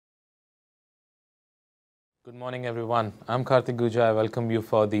Good morning, everyone. I'm Karthik Guja. I welcome you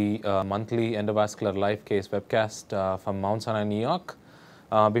for the monthly endovascular live case webcast from Mount Sinai, New York.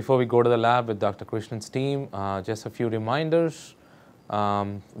 Before we go to the lab with Dr. Krishnan's team, just a few reminders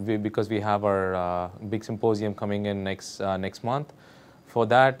because we have our big symposium coming in next month. For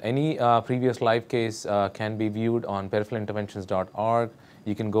that, any previous live case can be viewed on peripheраlinterventions.org.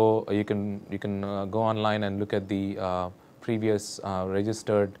 You can go go online and look at the previous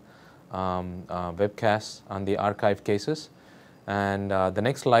registered webcasts on the archive cases. And the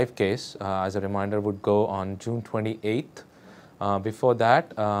next live case, as a reminder, would go on June 28th. Before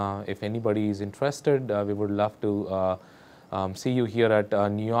that, if anybody is interested, we would love to see you here at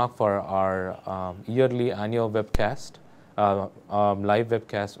New York for our yearly annual webcast, live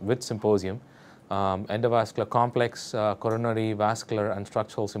webcast with symposium, endovascular complex coronary vascular and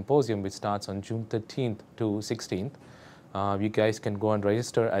structural symposium, which starts on June 13th to 16th. You guys can go and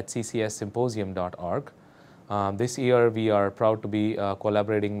register at ccssymposium.org. This year, we are proud to be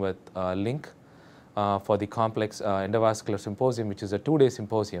collaborating with Link for the complex endovascular symposium, which is a 2-day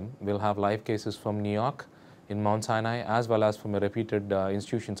symposium. We'll have live cases from New York, in Mount Sinai, as well as from reputed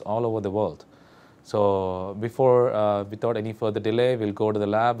institutions all over the world. So without any further delay, we'll go to the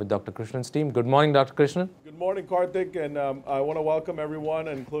lab with Dr. Krishnan's team. Good morning, Dr. Krishnan. Good morning, Karthik, and I want to welcome everyone,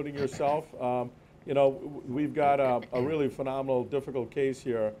 including yourself. You know, we've got a really phenomenal, difficult case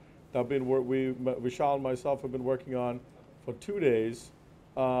here that Vishal and myself have been working on for 2 days.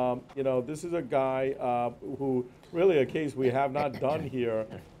 You know, this is a guy who really a case we have not done here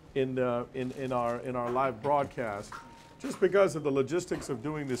in our live broadcast, just because of the logistics of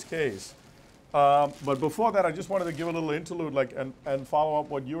doing this case. But before that, I just wanted to give a little interlude, and follow up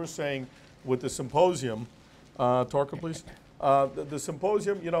what you were saying with the symposium. Torka, please. The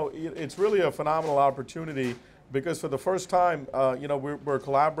symposium, you know, it's really a phenomenal opportunity because for the first time, you know, we're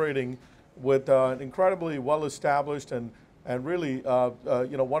collaborating with an incredibly well-established and really,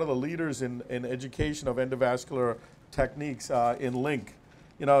 you know, one of the leaders in education of endovascular techniques in Link.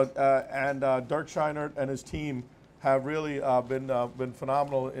 You know, and Dirk Scheinert and his team have really been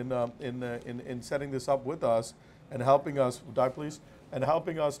phenomenal in setting this up with us and helping us, and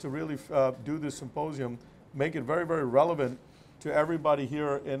helping us to really do this symposium, make it very, very relevant to everybody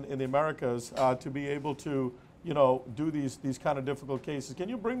here in the Americas to be able to, you know, do these kind of difficult cases. Can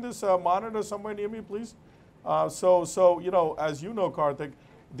you bring this monitor somewhere near me, please? So you know, as you know, Karthik,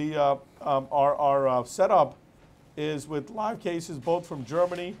 our setup is with live cases both from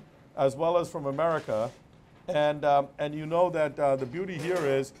Germany as well as from America, and you know that the beauty here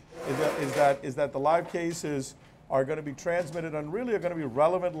is that the live cases are going to be transmitted and really are going to be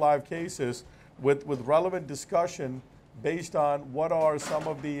relevant live cases with relevant discussion based on what are some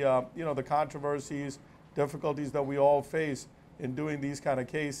of the you know, the controversies, difficulties that we all face in doing these kind of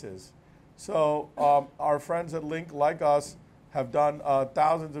cases. So our friends at Link, like us, have done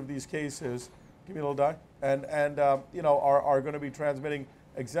thousands of these cases. Give me a little die. And you know, are going to be transmitting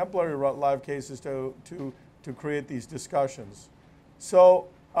exemplary live cases to create these discussions. So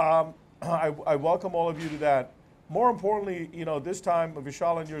I welcome all of you to that. More importantly, you know, this time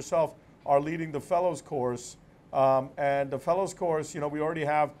Vishal and yourself are leading the Fellows course. And the Fellows course, you know, we already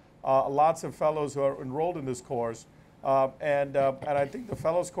have lots of fellows who are enrolled in this course. And I think the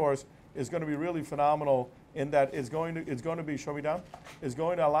Fellows course is going to be really phenomenal in that it's going to be, show me down, is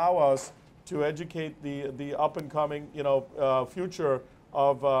going to allow us to educate the up and coming, you know, future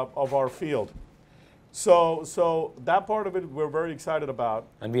of our field. So that part of it we're very excited about.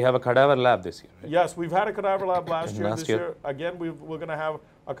 And we have a cadaver lab this year, right? Yes, we've had a cadaver lab last year. This year, again, we're going to have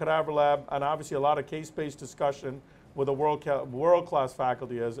a cadaver lab and obviously a lot of case-based discussion with a world-class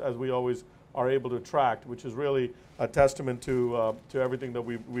faculty, as we always are able to attract, which is really a testament to everything that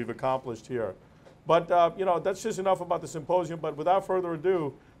we've accomplished here. But you know, that's just enough about the symposium. But without further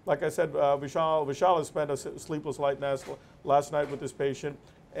ado, like I said, Vishal has spent a sleepless night last night with this patient,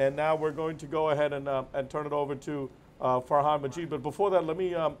 and now we're going to go ahead and turn it over to Farhan Majid. But before that, let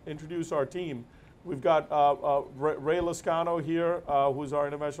me introduce our team. We've got Ray Lascano here, who's our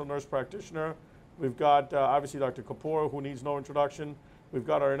interventional nurse practitioner. We've got obviously Dr. Kapoor, who needs no introduction. We've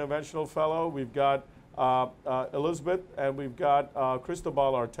got our interventional fellow. We've got Elizabeth, and we've got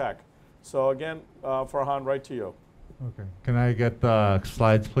Cristobal, our tech. So again, Farhan, right to you. Okay. Can I get the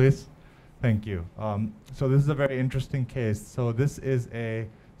slides, please? Thank you. So this is a very interesting case. So this is a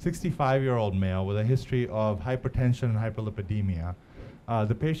 65-year-old male with a history of hypertension and hyperlipidemia.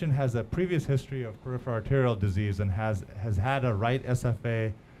 The patient has a previous history of peripheral arterial disease and has had a right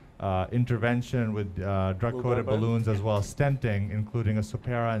SFA intervention with drug-coated balloons as well as stenting, including a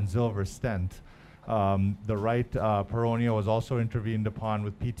Supera and Zilver stent. The right peroneal was also intervened upon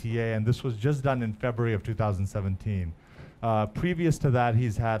with PTA, and this was just done in February of 2017. Previous to that,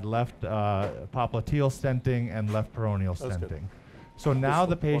 he's had left popliteal stenting and left peroneal That's good. stenting. So now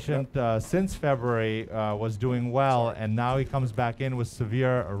the patient, since February, was doing well, and now he comes back in with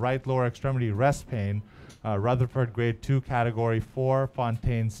severe right lower extremity rest pain, Rutherford grade 2, category 4,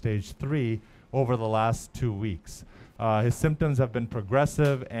 Fontaine stage 3, over the last 2 weeks. His symptoms have been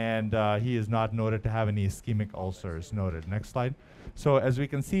progressive, and he is not noted to have any ischemic ulcers noted. Next slide. So as we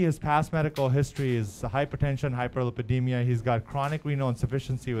can see, his past medical history is hypertension, hyperlipidemia. He's got chronic renal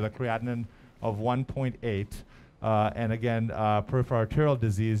insufficiency with a creatinine of 1.8. And again, peripheral arterial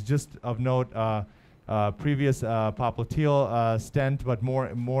disease. Just of note, previous popliteal stent, but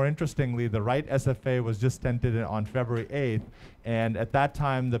more interestingly, the right SFA was just stented on February 8th, and at that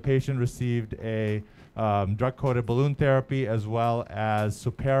time, the patient received a drug-coated balloon therapy as well as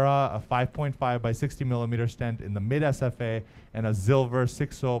Supera, a 5.5 by 60 millimeter stent in the mid SFA, and a Zilver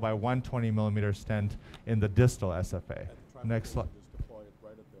 6.0 by 120 millimeter stent in the distal SFA. Next slide.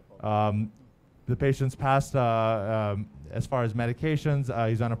 The patient's passed, as far as medications,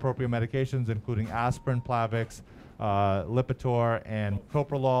 he's on appropriate medications, including aspirin, Plavix, Lipitor, and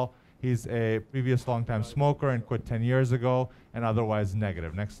Proprolol. He's a previous long-time smoker and quit 10 years ago, and otherwise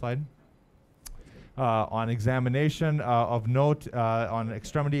negative. Next slide. On examination of note, on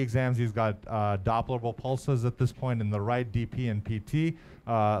extremity exams, he's got Dopplerable pulses at this point in the right DP and PT.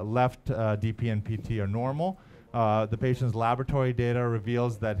 Left DP and PT are normal. The patient's laboratory data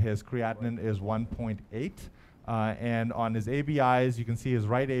reveals that his creatinine is 1.8. And on his ABIs, you can see his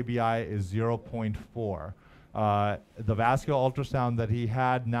right ABI is 0.4. The vascular ultrasound that he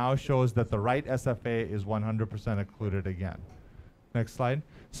had now shows that the right SFA is 100% occluded again. Next slide.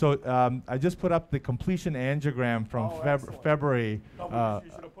 So I just put up the completion angiogram from February. No, but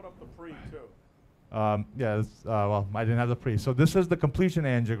you should have put up the pre, too. Yeah, well, I didn't have the pre. So this is the completion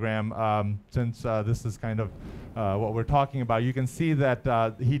angiogram, since this is kind of what we're talking about. You can see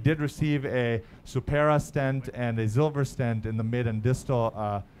that he did receive a Supera stent and a Zilver stent in the mid and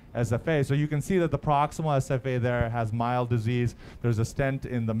distal SFA. So you can see that the proximal SFA there has mild disease. There's a stent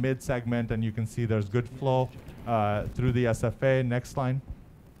in the mid segment, and you can see there's good flow through the SFA. Next line.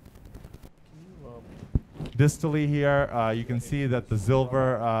 Distally here, you can see that the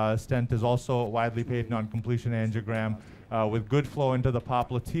Zilver stent is also widely patent on completion angiogram with good flow into the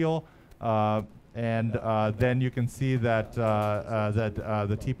popliteal. And then you can see that,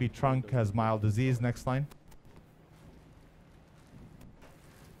 the TP trunk has mild disease. Next line.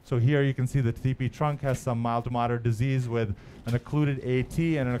 So here you can see the TP trunk has some mild to moderate disease with an occluded AT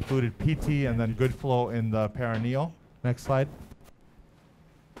and an occluded PT, and then good flow in the perineal. Next slide.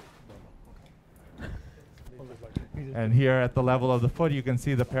 And here at the level of the foot, you can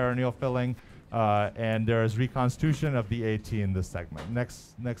see the perineal filling, and there is reconstitution of the AT in this segment.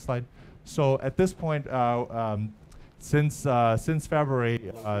 Next slide. So at this point, since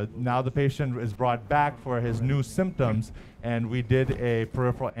February, now the patient is brought back for his new symptoms, and we did a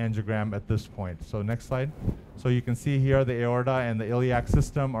peripheral angiogram at this point. So next slide. So you can see here the aorta and the iliac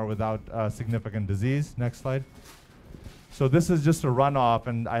system are without significant disease. Next slide. So this is just a runoff,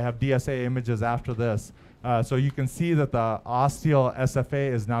 and I have DSA images after this. So you can see that the ostial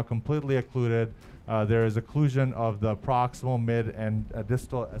SFA is now completely occluded. There is occlusion of the proximal, mid, and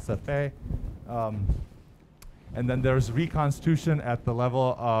distal SFA. And then there's reconstitution at the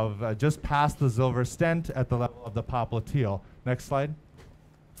level of just past the Zilver stent at the level of the popliteal. Next slide.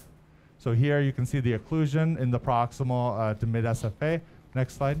 So here you can see the occlusion in the proximal to mid SFA.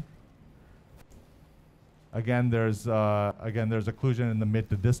 Next slide. Again, there's occlusion in the mid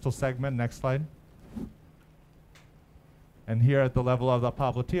to distal segment. Next slide. And here at the level of the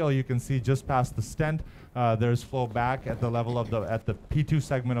popliteal, you can see just past the stent, there's flow back at the level of the P2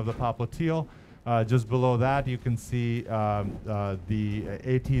 segment of the popliteal. Just below that, you can see the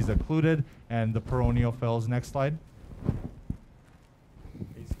AT is occluded and the peroneal fills. Next slide.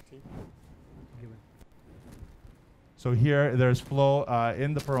 So here, there's flow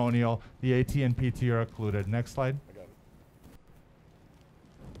in the peroneal. The AT and PT are occluded. Next slide. I got it.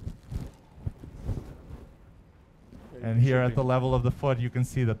 And here at the level of the foot, you can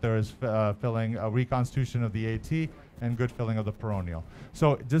see that there is filling, reconstitution of the AT and good filling of the peroneal.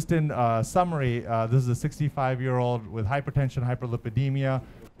 So just in summary, this is a 65-year-old with hypertension, hyperlipidemia,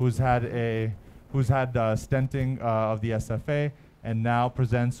 who's had stenting of the SFA, and now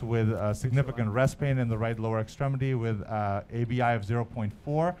presents with significant rest pain in the right lower extremity with ABI of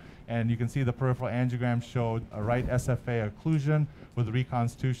 0.4. And you can see the peripheral angiogram showed a right SFA occlusion with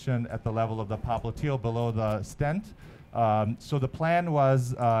reconstitution at the level of the popliteal below the stent. So the plan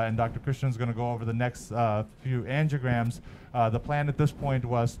was, and Dr. Krishnan is going to go over the next few angiograms, the plan at this point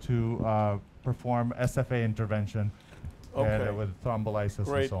was to perform SFA intervention Okay. with thrombolysis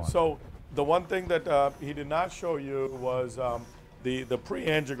Great. and so on. So the one thing that he did not show you was the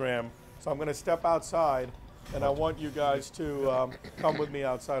pre-angiogram. So I'm going to step outside, and I want you guys to come with me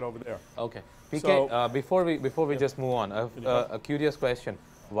outside over there. Okay. PK, So- before we just move on, a curious question.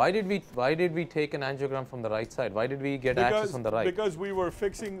 Why did we take an angiogram from the right side? Why did we get access on the right? Because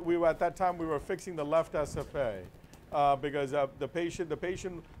at that time we were fixing the left SFA. Because the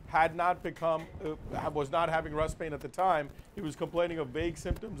patient had not become, was not having rest pain at the time. He was complaining of vague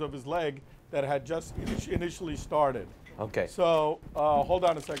symptoms of his leg that had just initially started. Okay. So hold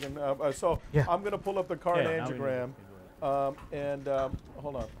on a second. Yeah. I'm going to pull up the current Yeah, now we angiogram.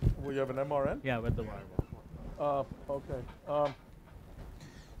 Hold on. Will you have an MRN? Yeah, with the wire. Okay.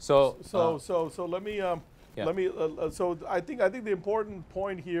 So So let me so I think the important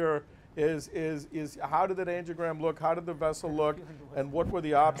point here is how did that angiogram look? How did the vessel look? And what were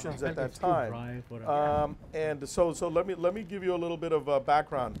the options at that time? And so let me give you a little bit of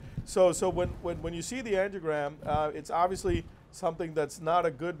background. So when you see the angiogram, it's obviously something that's not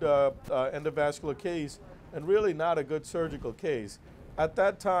a good endovascular case, and really not a good surgical case. At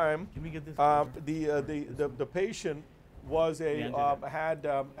that time, Can we get this? the patient was had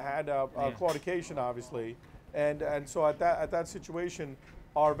claudication, obviously, and so at that situation,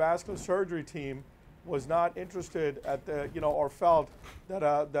 our vascular surgery team was not interested at the or felt that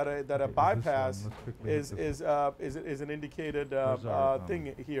a bypass is an indicated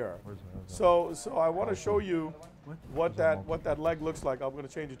thing here. So I want to show you what that leg looks like. I'm going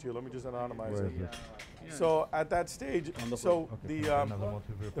to change it to you. Let me just anonymize it. So at that stage, so the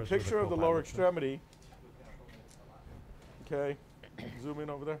picture of the lower extremity. Okay, zoom in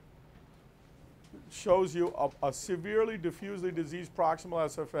over there. Shows you a severely diffusely diseased proximal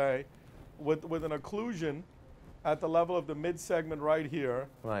SFA with an occlusion at the level of the mid-segment right here,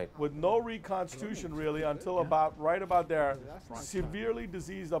 right. with no reconstitution really until right about there. Severely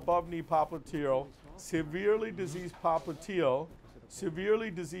diseased above knee popliteal, severely diseased popliteal,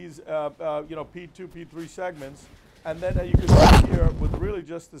 severely diseased P2, P3 segments, and then you can see here with really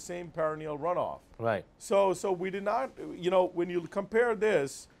just the same perineal runoff. Right. So we did not, when you compare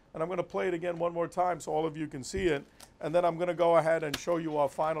this, and I'm going to play it again one more time so all of you can see it, and then I'm going to go ahead and show you our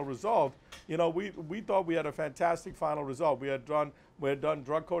final result. We thought we had a fantastic final result. We had done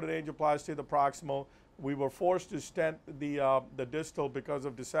drug-coated angioplasty of the proximal. We were forced to stent the distal because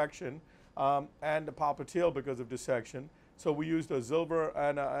of dissection, and the popliteal because of dissection. So we used a Zilver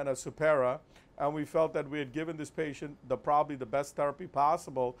and a Supera, and we felt that we had given this patient probably the best therapy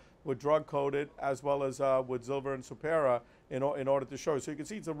possible with drug-coated as well as with Zilver and Supera in order to show. So you can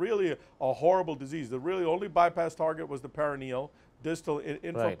see it's really a horrible disease. The really only bypass target was the perineal, distal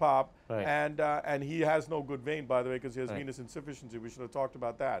infrapop, right. And he has no good vein, by the way, because he has venous insufficiency. We should have talked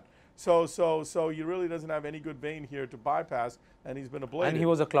about that. So he really doesn't have any good vein here to bypass, and he's been ablated. And he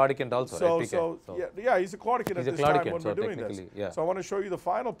was a claudicant also, right? Yeah, he's a claudicant at this time when we're doing this. Yeah. So I want to show you the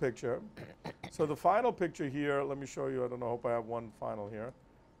final picture. So the final picture here, let me show you. I don't know, I hope I have one final here.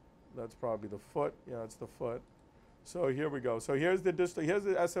 That's probably the foot. Yeah, it's the foot. So here we go. So here's the distal. Here's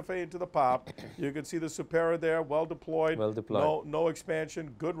the SFA into the pop. You can see the Supera there, well deployed. Well deployed. No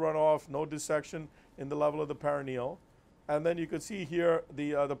expansion, good runoff, no dissection in the level of the perineal. And then you can see here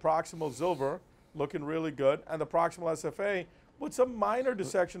the proximal Zilver looking really good, and the proximal SFA with some minor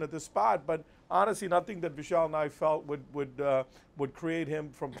dissection at this spot, but honestly nothing that Vishal and I felt would create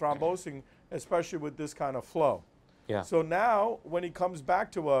him from thrombosing, especially with this kind of flow. Yeah. So now when he comes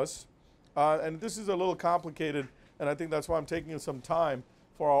back to us, and this is a little complicated, and I think that's why I'm taking some time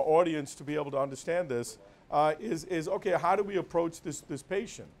for our audience to be able to understand this, is okay, how do we approach this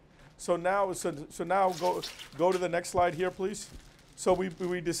patient? So now go to the next slide here, please. So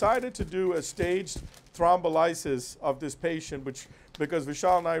we decided to do a staged thrombolysis of this patient, because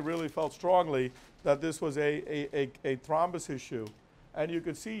Vishal and I really felt strongly that this was a thrombus issue. And you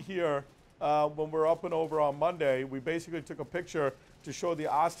can see here, when we're up and over on Monday, we basically took a picture to show the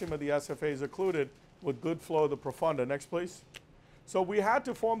ostium of the SFAs occluded with good flow of the profunda. Next, please. So we had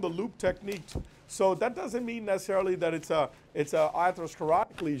to form the loop technique. So that doesn't mean necessarily that it's a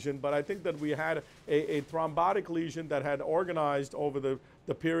atherosclerotic lesion, but I think that we had a thrombotic lesion that had organized over the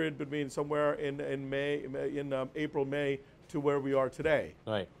period between somewhere in April, May to where we are today.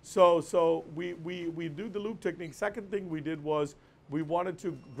 Right. So we do the loop technique. Second thing we did was we wanted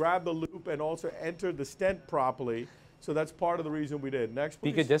to grab the loop and also enter the stent properly. So that's part of the reason we did. Next,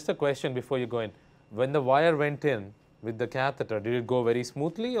 please. PK, just a question before you go in. When the wire went in, with the catheter? Did it go very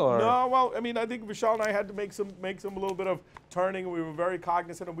smoothly, or? No, well, I mean, I think Vishal and I had to make some a little bit of turning. We were very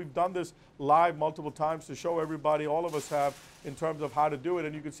cognizant, and we've done this live multiple times to show everybody, all of us have, in terms of how to do it.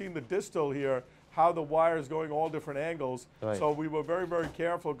 And you can see in the distal here how the wire is going all different angles. Right. So we were very, very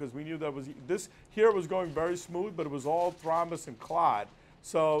careful because we knew that this here was going very smooth, but it was all thrombus and clot.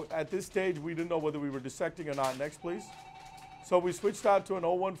 So at this stage, we didn't know whether we were dissecting or not. Next, please. So we switched out to an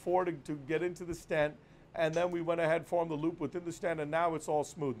 014 to get into the stent, and then we went ahead, formed the loop within the stent, and now it's all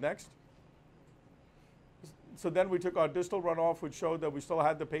smooth. Next. So then we took our distal runoff, which showed that we still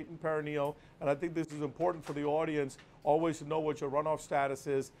had the patent perineal, and I think this is important for the audience, always to know what your runoff status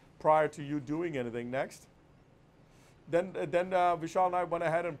is prior to you doing anything. Next. Then Vishal and I went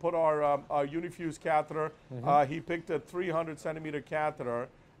ahead and put our Unifuse catheter. He picked a 300 centimeter catheter,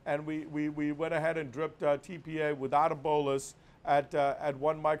 and we went ahead and dripped TPA without a bolus at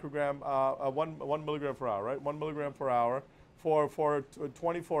 1 microgram, 1 milligram per hour, right? 1 milligram per hour for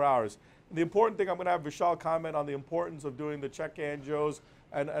 24 hours. And the important thing, I'm going to have Vishal comment on the importance of doing the check angios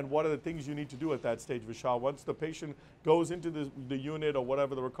and what are the things you need to do at that stage, Vishal. Once the patient goes into the unit or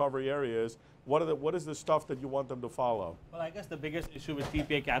whatever the recovery area is, what is the stuff that you want them to follow? Well, I guess the biggest issue with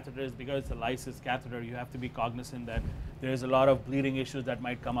TPA catheter is because it's a licensed catheter, you have to be cognizant that there's a lot of bleeding issues that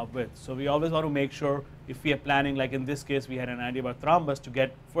might come up with. So we always want to make sure if we are planning, like in this case, we had an idea about thrombus, to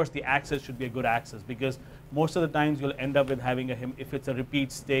get first the access should be a good access, because most of the times you'll end up with having if it's a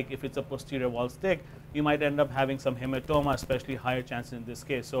repeat stick, if it's a posterior wall stick, you might end up having some hematoma, especially higher chances in this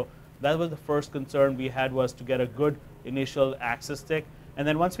case. So that was the first concern we had, was to get a good initial access stick. And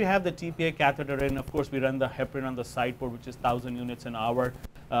then once we have the TPA catheter in, of course, we run the heparin on the side port, which is 1,000 units an hour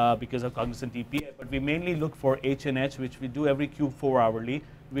because of cognizant TPA. But we mainly look for HNH, which we do every Q4 hourly.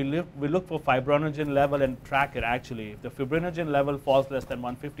 We look for fibrinogen level and track it, actually. If the fibrinogen level falls less than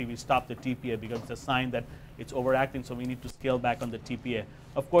 150, we stop the TPA because it's a sign that it's overacting, so we need to scale back on the TPA.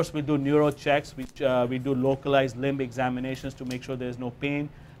 Of course, we do neuro checks. We do localized limb examinations to make sure there's no pain.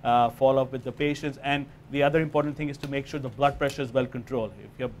 Follow up with the patients, and the other important thing is to make sure the blood pressure is well controlled.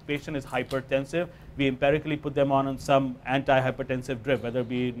 If your patient is hypertensive, we empirically put them on some antihypertensive drip, whether it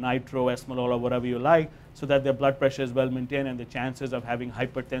be nitro, esmolol, or whatever you like, so that their blood pressure is well maintained and the chances of having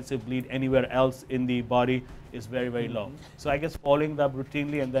hypertensive bleed anywhere else in the body is very, very low. So I guess following them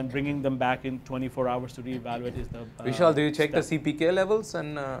routinely and then bringing them back in 24 hours to reevaluate is the Vishal, do you check step. the CPK levels?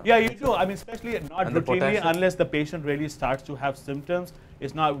 And yeah, you do. I mean, especially not and the routinely potassium? unless the patient really starts to have symptoms.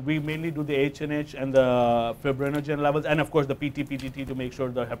 It's not. We mainly do the HNH and the fibrinogen levels, and of course the PT, PTT to make sure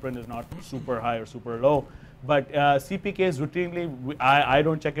the heparin is not super high or super low. But CPKs routinely, I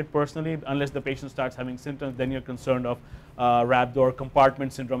don't check it personally unless the patient starts having symptoms. Then you're concerned of rhabdoid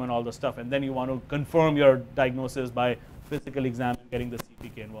compartment syndrome and all the stuff, and then you want to confirm your diagnosis by physical exam and getting the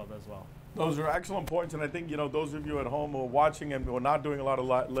CPK involved as well. Those are excellent points, and I think, you know, those of you at home who are watching and who are not doing a lot of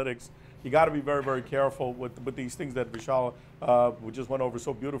lytics, you got to be very, very careful with these things that Vishal just went over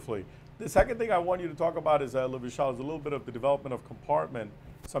so beautifully. The second thing I want you to talk about is, Vishal, is a little bit of the development of compartment,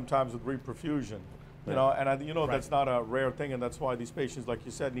 sometimes with reperfusion. You know, and you know that's not a rare thing, and that's why these patients, like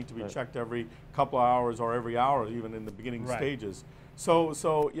you said, need to be checked every couple of hours or every hour, even in the beginning stages.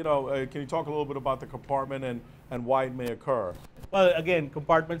 So you know, can you talk a little bit about the compartment and why it may occur? Well, again,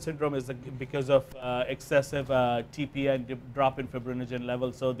 compartment syndrome is because of excessive TPA and drop in fibrinogen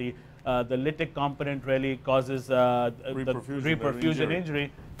levels. So the lytic component really causes the reperfusion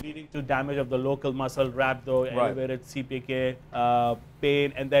injury, leading to damage of the local muscle, rhabdo, elevated CPK,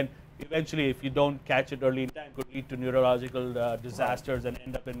 pain, and then eventually, if you don't catch it early in time, could lead to neurological disasters and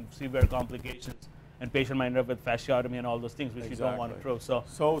end up in severe complications. And patient might end up with fasciotomy and all those things, which you don't want to throw. So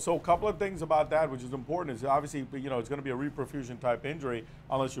a couple of things about that, which is important, is obviously, you know, it's going to be a reperfusion type injury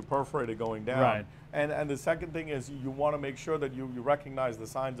unless you perforate it going down. Right. And the second thing is you want to make sure that you recognize the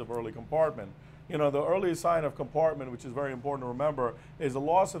signs of early compartment. You know, the earliest sign of compartment, which is very important to remember, is a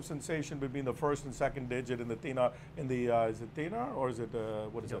loss of sensation between the first and second digit in the thenar, is it thenar or is it,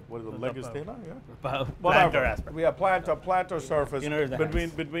 what is it? What is it, leg is thenar? Yeah? Plantar aspect. Yeah, plantar surface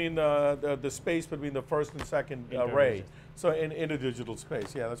between between the space between the first and second ray. So in interdigital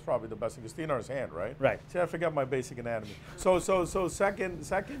space, yeah, that's probably the best thing. Because thenar is hand, right? Right. See, I forgot my basic anatomy. So second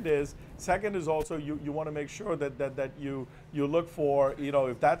is also you want to make sure that you look for, you know,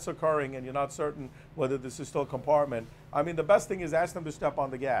 if that's occurring and you're not certain whether this is still compartment. I mean, the best thing is ask them to step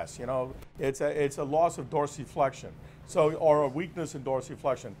on the gas. You know, it's a loss of dorsiflexion, or a weakness in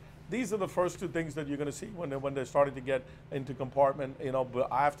dorsiflexion. These are the first two things that you're going to see when they're starting to get into compartment, you know,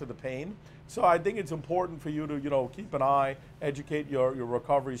 after the pain. So I think it's important for you to, you know, keep an eye, educate your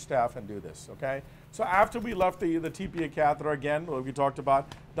recovery staff, and do this. Okay. So after we left the TPA catheter again, what we talked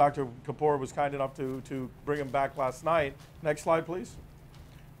about, Dr. Kapoor was kind enough to bring him back last night. Next slide, please.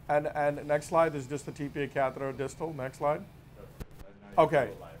 And next slide is just the TPA catheter distal. Next slide. Okay.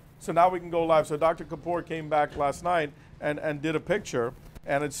 So now we can go live. So Dr. Kapoor came back last night and did a picture,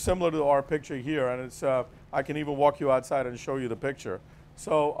 and it's similar to our picture here. And it's I can even walk you outside and show you the picture.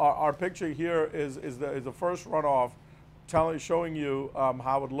 So our picture here is the first runoff, showing you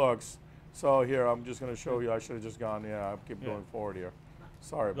how it looks. So here, I'm just going to show you. I should have just gone. Yeah, I'll keep going forward here.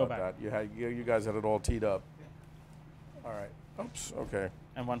 Sorry about that. You guys had it all teed up. All right. Oops. Okay.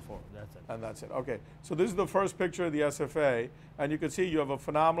 And 1-4. That's it. And that's it. Okay. So this is the first picture of the SFA, and you can see you have a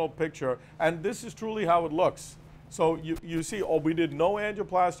phenomenal picture. And this is truly how it looks. So you see, we did no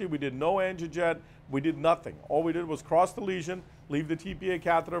angioplasty, we did no angiojet, we did nothing. All we did was cross the lesion, leave the TPA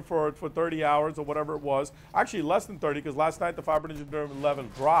catheter for 30 hours or whatever it was. Actually, less than 30, because last night the fibrinogen level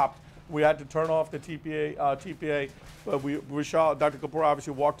dropped. We had to turn off the TPA. Dr. Kapoor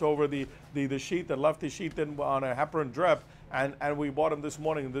obviously walked over the sheet and left the sheet in on a heparin drip, and we bought him this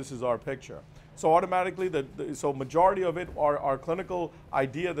morning, and this is our picture. So automatically, so majority of it, our clinical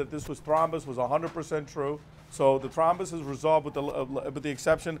idea that this was thrombus was 100% true. So the thrombus is resolved with the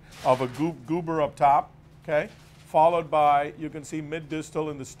exception of a goober up top, okay? Followed by, you can see mid-distal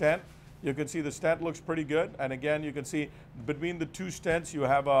in the stent. You can see the stent looks pretty good. And again, you can see between the two stents, you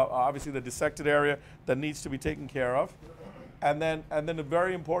have obviously the dissected area that needs to be taken care of. And then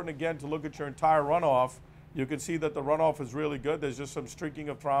very important, again, to look at your entire runoff. You can see that the runoff is really good. There's just some streaking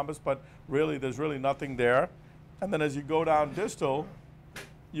of thrombus, but really, there's really nothing there. And then as you go down distal,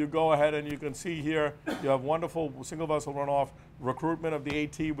 you go ahead and you can see here, you have wonderful single vessel runoff, recruitment of the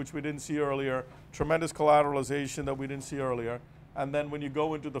AT, which we didn't see earlier, tremendous collateralization that we didn't see earlier. And then when you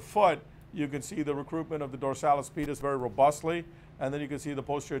go into the foot, you can see the recruitment of the dorsalis pedis very robustly. And then you can see the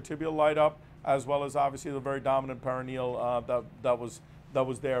posterior tibial light up, as well as obviously the very dominant perineal that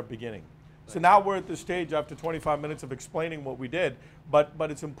was there beginning. So now we're at the stage after 25 minutes of explaining what we did, but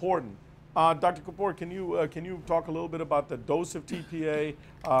it's important. Dr. Kapoor, can you talk a little bit about the dose of TPA?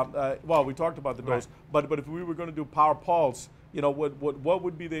 Well, we talked about the dose, but if we were going to do power pulse, you know, what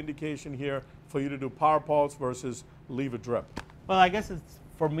would be the indication here for you to do power pulse versus leave a drip? Well, I guess it's,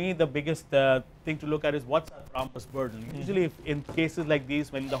 for me, the biggest thing to look at is what's our thrombus burden. Usually, in cases like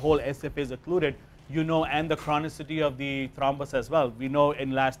these, when the whole SFA is occluded, you know, and the chronicity of the thrombus as well. We know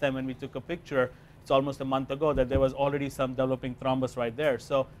in last time when we took a picture, it's almost a month ago, that there was already some developing thrombus right there.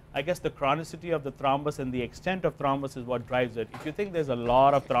 So I guess the chronicity of the thrombus and the extent of thrombus is what drives it. If you think there's a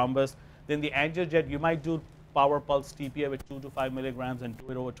lot of thrombus, then the angiojet, you might do power pulse TPA with 2 to 5 milligrams and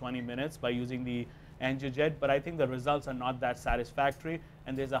do it over 20 minutes by using the angiojet, but I think the results are not that satisfactory,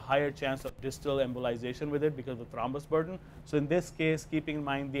 and there's a higher chance of distal embolization with it because of the thrombus burden. So in this case, keeping in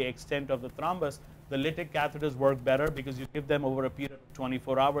mind the extent of the thrombus, the lytic catheters work better because you give them over a period of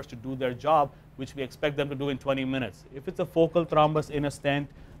 24 hours to do their job, which we expect them to do in 20 minutes. If it's a focal thrombus in a stent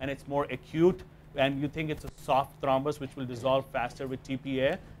and it's more acute, and you think it's a soft thrombus which will dissolve faster with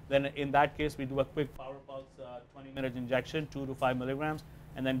TPA, then in that case we do a quick power pulse 20-minute injection, 2 to 5 milligrams,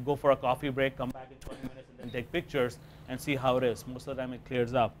 and then go for a coffee break, come back in 20 minutes, and then take pictures and see how it is. Most of the time it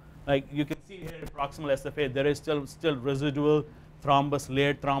clears up. Like you can see here in proximal SFA, there is still residual thrombus,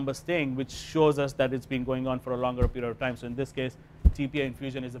 layered thrombus thing, which shows us that it's been going on for a longer period of time. So in this case, TPA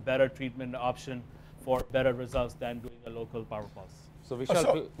infusion is a better treatment option for better results than doing a local power pulse. So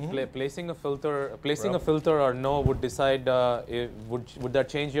Vishal, placing a filter or no would decide, would that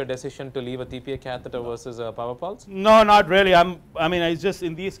change your decision to leave a TPA catheter versus a power pulse? No, not really. I mean, it's just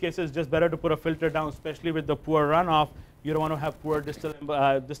in these cases, just better to put a filter down, especially with the poor runoff. You don't want to have poor distal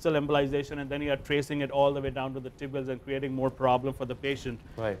embolization, and then you are tracing it all the way down to the tibials and creating more problem for the patient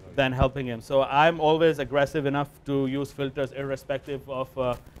than helping him. So I'm always aggressive enough to use filters irrespective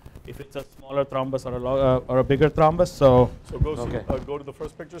of if it's a smaller thrombus or a bigger thrombus. So go to the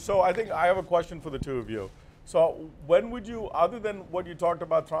first picture. So I think I have a question for the two of you. So when would you, other than what you talked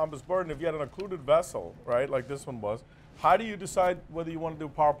about thrombus burden, if you had an occluded vessel, right, like this one was, how do you decide whether you want to do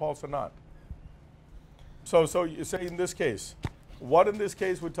power pulse or not? So you say in this case, what in this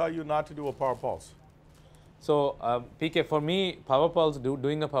case would tell you not to do a power pulse? So PK, for me, power pulse,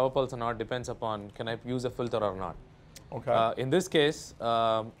 doing a power pulse or not depends upon can I use a filter or not. Okay. In this case,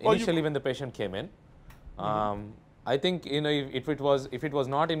 initially when the patient came in, I think if it was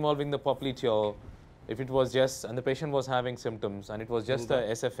not involving the popliteal, if it was just and the patient was having symptoms and it was just a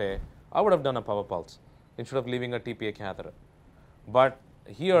SFA, I would have done a power pulse instead of leaving a TPA catheter. But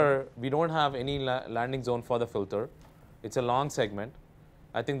here we don't have any landing zone for the filter. It's a long segment.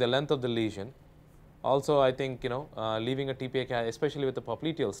 I think the length of the lesion. Also, I think leaving a TPA catheter, especially with the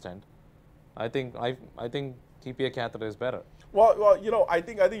popliteal stent, I think TPA catheter is better. Well, you know, I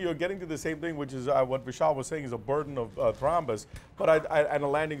think you're getting to the same thing, which is what Vishal was saying is a burden of thrombus, but and a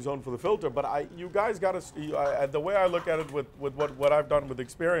landing zone for the filter. But you guys got to. The way I look at it with what I've done with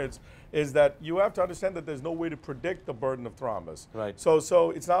experience is that you have to understand that there's no way to predict the burden of thrombus. Right.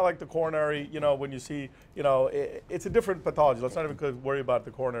 So it's not like the coronary. You know, when you see, you know, it's a different pathology. Let's not even worry about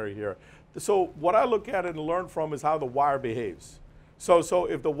the coronary here. So what I look at and learn from is how the wire behaves. So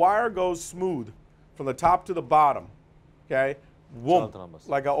if the wire goes smooth from the top to the bottom, okay, whoop,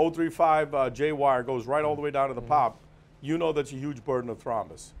 like a 035 J wire goes right all the way down to the pop, you know that's a huge burden of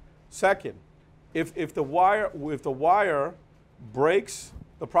thrombus. Second, if the wire breaks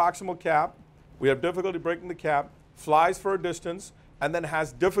the proximal cap, we have difficulty breaking the cap, flies for a distance, and then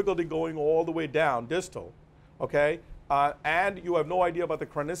has difficulty going all the way down distal, okay, and you have no idea about the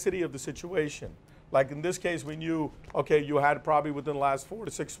chronicity of the situation. Like in this case, we knew, okay, you had probably within the last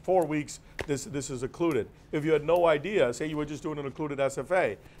 4 weeks, this is occluded. If you had no idea, say you were just doing an occluded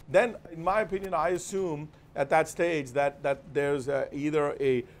SFA, then in my opinion, I assume at that stage that there's either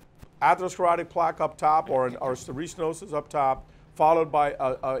a atherosclerotic plaque up top or restenosis up top, followed by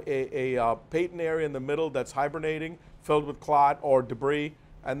a patent area in the middle that's hibernating, filled with clot or debris,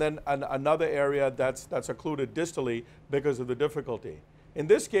 and then another area that's occluded distally because of the difficulty. In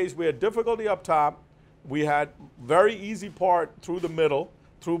this case, we had difficulty up top. We had very easy part through the middle,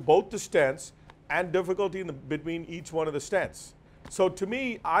 through both the stents, and difficulty between each one of the stents. So to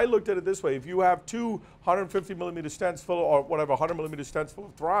me, I looked at it this way. If you have two 150 millimeter stents full, or whatever, 100 millimeter stents full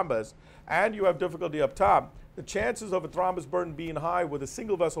of thrombus, and you have difficulty up top, the chances of a thrombus burden being high with a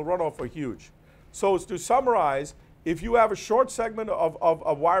single vessel runoff are huge. So to summarize, if you have a short segment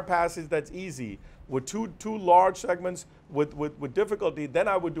of wire passage that's easy, with two large segments with difficulty, then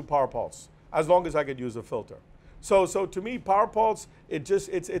I would do power pulse, as long as I could use a filter. So to me, power pulse, it's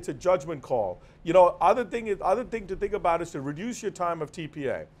a judgment call. You know, other thing to think about is to reduce your time of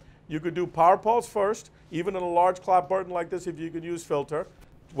TPA. You could do power pulse first, even in a large clot burden like this, if you could use filter.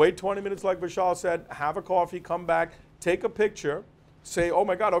 Wait 20 minutes, like Vishal said, have a coffee, come back, take a picture, say, oh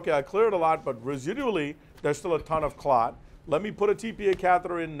my God, okay, I cleared a lot, but residually, there's still a ton of clot. Let me put a TPA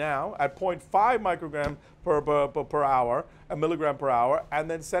catheter in now at 0.5 microgram per hour, a milligram per hour, and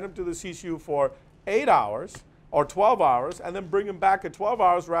then send him to the CCU for 8 hours or 12 hours, and then bring him back at 12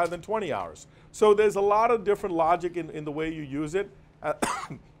 hours rather than 20 hours. So there's a lot of different logic in the way you use it,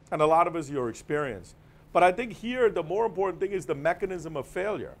 and a lot of it is your experience. But I think here the more important thing is the mechanism of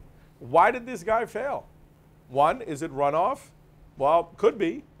failure. Why did this guy fail? One, is it runoff? Well, could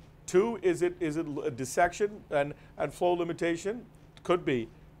be. Two, is it a dissection and flow limitation? Could be.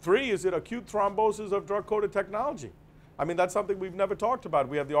 Three, is it acute thrombosis of drug-coated technology? I mean, that's something we've never talked about.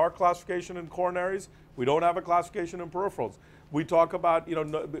 We have the R classification in coronaries. We don't have a classification in peripherals. We talk about, you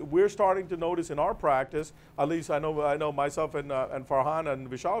know, we're starting to notice in our practice, at least I know myself and Farhan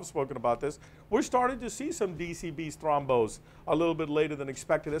and Vishal have spoken about this, we're starting to see some DCBs thrombose a little bit later than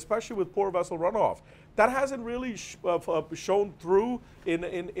expected, especially with poor vessel runoff. That hasn't really shown through in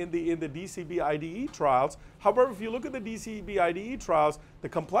the DCB IDE trials. However, if you look at the DCB IDE trials, the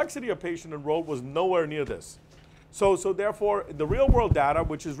complexity of patient enrolled was nowhere near this. So therefore, the real world data,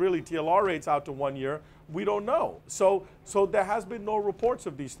 which is really TLR rates out to 1 year, we don't know. So there has been no reports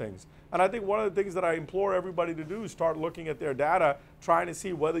of these things. And I think one of the things that I implore everybody to do is start looking at their data, trying to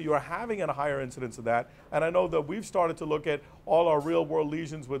see whether you're having a higher incidence of that. And I know that we've started to look at all our real world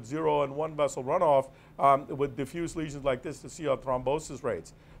lesions with 0 and 1 vessel runoff with diffuse lesions like this to see our thrombosis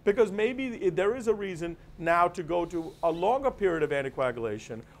rates. Because maybe there is a reason now to go to a longer period of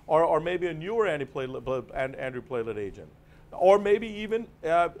anticoagulation or maybe a newer antiplatelet agent. Or maybe even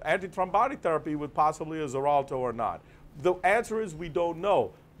antithrombotic therapy with possibly a Xarelto or not. The answer is we don't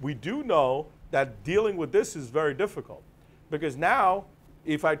know. We do know that dealing with this is very difficult. Because now,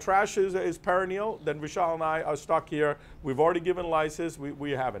 if I trash his perineal, then Vishal and I are stuck here. We've already given lysis,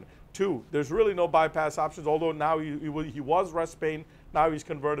 we haven't. Two, there's really no bypass options, although now he was rest pain, now he's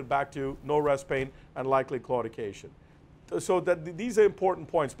converted back to no rest pain and likely claudication. So these are important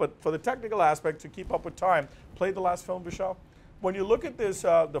points, but for the technical aspect, to keep up with time, play the last film, Vishal. When you look at this,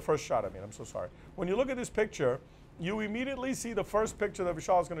 the first shot, I'm so sorry. When you look at this picture, you immediately see the first picture that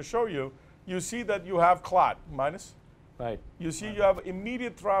Vishal is going to show you. You see that you have clot, minus. Right. You see you have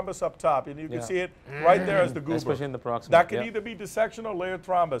immediate thrombus up top, and you can see it right there as the goober. Especially in the proximal. That can either be dissection or layered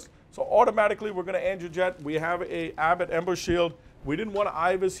thrombus. So automatically we're going to angiojet. We have a Abbott EmboShield. We didn't want to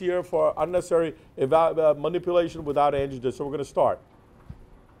IVUS here for unnecessary manipulation without angiojet, so we're going to start.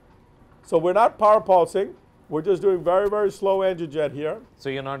 So we're not power pulsing. We're just doing very, very slow angiojet here. So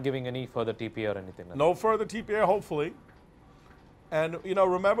you're not giving any further TPA or anything like that? No further TPA, hopefully. And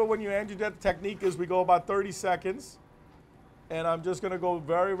remember when you angiojet, the technique is we go about 30 seconds. And I'm just going to go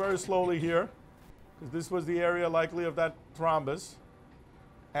very, very slowly here, because this was the area likely of that thrombus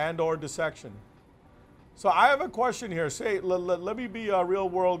and or dissection. So I have a question here. Say, let me be a real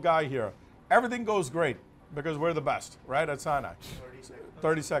world guy here. Everything goes great because we're the best, right, at Sinai?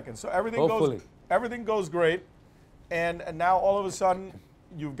 30 seconds. So everything goes great. And now all of a sudden,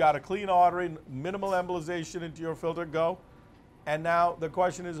 you've got a clean artery, minimal embolization into your filter, go. And now the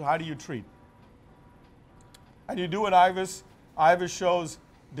question is, how do you treat? And you do an IVUS. IVUS shows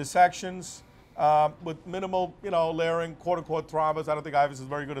dissections with minimal, layering, quote-unquote thrombus. I don't think IVUS is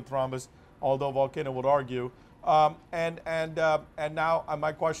very good at thrombus, although Volcano would argue. And now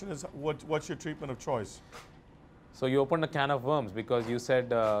my question is, what's your treatment of choice? So you opened a can of worms because you said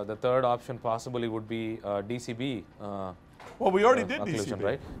the third option possibly would be DCB. Well, we already did occlusion, DCB.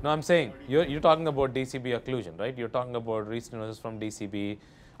 right? No, I'm saying you're talking about DCB occlusion, right? You're talking about restenosis from DCB,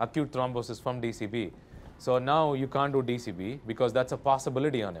 acute thrombosis from DCB. So now you can't do DCB because that's a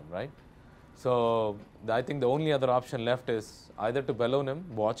possibility on him, right? So I think the only other option left is either to balloon him,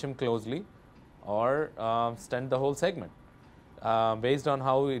 watch him closely, or stent the whole segment. Based on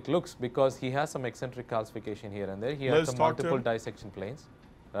how it looks, because he has some eccentric calcification here and there. He has some multiple dissection planes,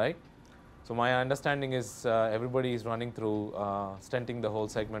 right? So my understanding is everybody is running through stenting the whole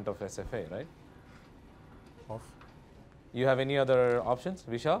segment of SFA, right? Off. You have any other options,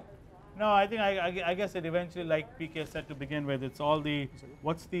 Vishal? No, I think I guess it eventually, like PK said to begin with, it's all the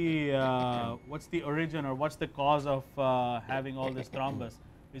what's the origin or what's the cause of having all this thrombus?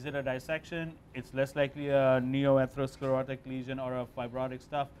 Is it a dissection? It's less likely a neoatherosclerotic lesion or a fibrotic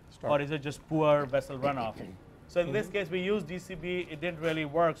stuff, or is it just poor vessel runoff? So in this case, we used DCB. It didn't really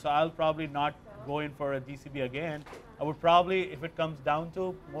work, so I'll probably not go in for a DCB again. I would probably, if it comes down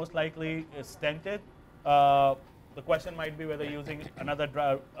to, most likely stent it. The question might be whether using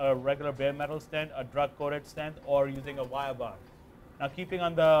a regular bare metal stent, a drug-coated stent, or using a wire bond. Now, keeping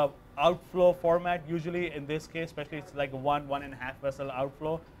on the outflow format, usually in this case, especially it's like a 1.5 vessel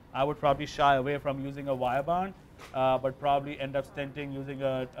outflow, I would probably shy away from using a wire bond, but probably end up stenting using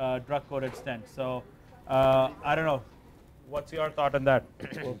a drug-coated stent. So I don't know. What's your thought on that?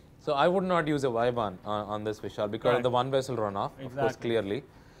 So I would not use a wire bond on this, Vishal, because of the one vessel runoff, of course, clearly.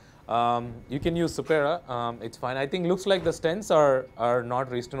 You can use Supera, it's fine. I think looks like the stents are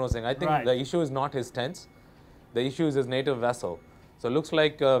not restenosing. I think the issue is not his stents. The issue is his native vessel. So it looks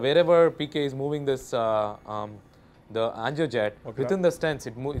like wherever PK is moving this, the angiojet, within the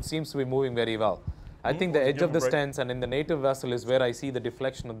stents, it seems to be moving very well. I think the edge of the stents and in the native vessel is where I see the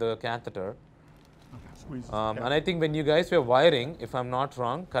deflection of the catheter. And I think when you guys were wiring, if I'm not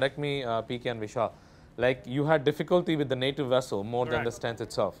wrong, correct me, PK and Vishal, like you had difficulty with the native vessel more than the stent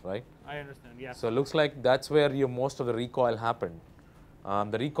itself, right? I understand, yeah. So it looks like that's where most of the recoil happened.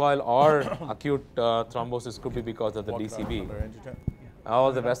 The recoil or acute thrombosis could be because of the DCB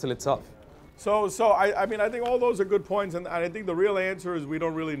or the vessel itself. So I mean, I think all those are good points, and I think the real answer is we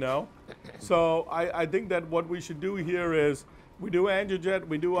don't really know. So I think that what we should do here is we do angiojet,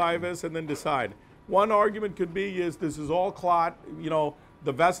 we do IVUS, and then decide. One argument could be is this is all clot,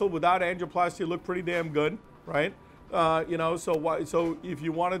 the vessel without angioplasty looked pretty damn good, right? So if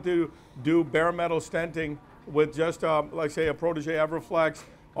you wanted to do bare metal stenting with just, like say, a Protégé Everflex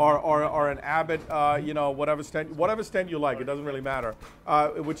or an Abbott, whatever stent you like, it doesn't really matter,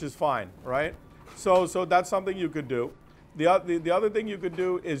 which is fine, right? So that's something you could do. The other thing you could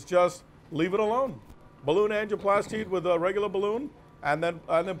do is just leave it alone. Balloon angioplasty with a regular balloon, and then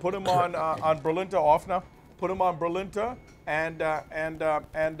put him on Brilinta off now. Put him on Brilinta and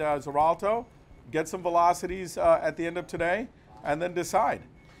Xarelto, get some velocities at the end of today, and then decide.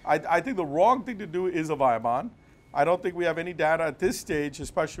 I think the wrong thing to do is a Viabond. I don't think we have any data at this stage,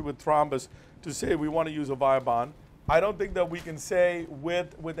 especially with thrombus, to say we want to use a Viabond. I don't think that we can say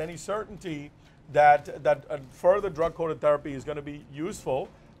with any certainty that further drug-coated therapy is going to be useful.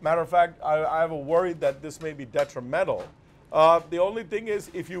 Matter of fact, I have a worry that this may be detrimental. The only thing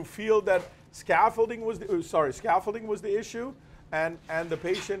is, if you feel that scaffolding was the issue, and the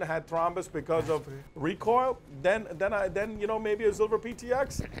patient had thrombus because of recoil, then maybe a Zilver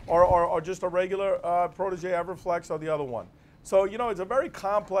PTX or just a regular Protégé Everflex or the other one. So it's a very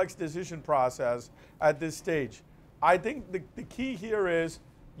complex decision process at this stage. I think the key here is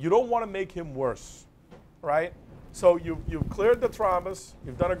you don't want to make him worse, right? So you've cleared the thrombus.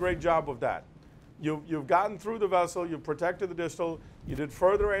 You've done a great job with that. You've gotten through the vessel, you've protected the distal, you did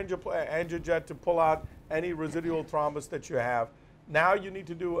further angiojet to pull out any residual thrombus that you have. Now you need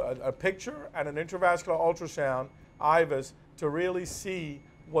to do a picture and an intravascular ultrasound, IVUS, to really see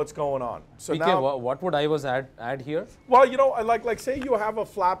what's going on. So PK, now, what would I was add here? well, you know, like say you have a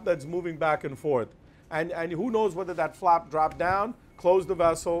flap that's moving back and forth, and who knows whether that flap dropped down, closed the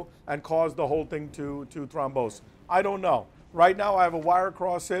vessel, and caused the whole thing to thrombose. I don't know. Right now, I have a wire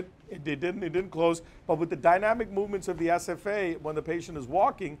across it. It didn't close. But with the dynamic movements of the SFA, when the patient is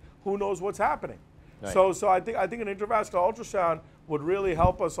walking, who knows what's happening? Right. So I think an intravascular ultrasound would really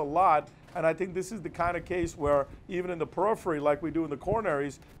help us a lot. And I think this is the kind of case where even in the periphery, like we do in the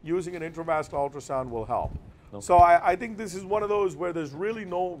coronaries, using an intravascular ultrasound will help. Okay. So I think this is one of those where there's really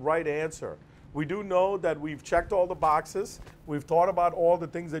no right answer. We do know that we've checked all the boxes. We've thought about all the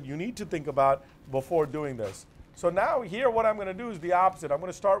things that you need to think about before doing this. So now here what I'm going to do is the opposite. I'm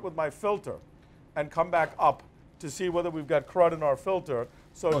going to start with my filter and come back up to see whether we've got crud in our filter.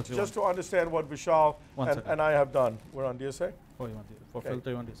 So just to understand what Vishal and I have done. We're on DSA? Oh, you want to, for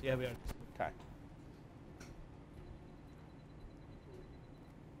filter, you want to, yeah, we are. Okay.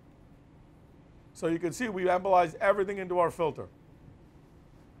 So you can see we embolized everything into our filter.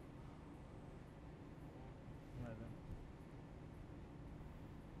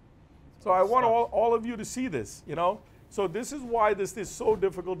 So I want all of you to see this, you know. So this is why this is so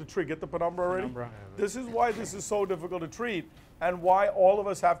difficult to treat. Get the penumbra already? Penumbra. This is why this is so difficult to treat and why all of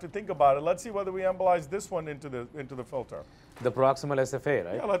us have to think about it. Let's see whether we embolize this one into the filter. The proximal SFA,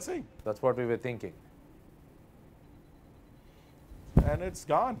 right? Yeah, let's see. That's what we were thinking. And it's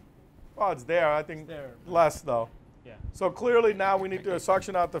gone. Oh, it's there. I think there. less though. Yeah. So clearly now we need to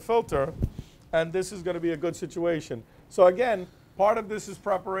suction out the filter, and this is going to be a good situation. So again, part of this is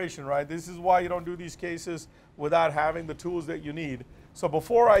preparation, right? This is why you don't do these cases without having the tools that you need. So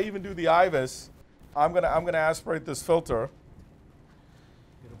before I even do the IVUS, I'm gonna aspirate this filter.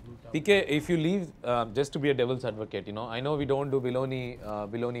 PK, if you leave, just to be a devil's advocate, you know, I know we don't do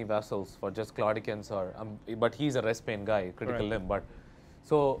Belloni vessels for just claudicants or, but he's a rest pain guy, critical limb. But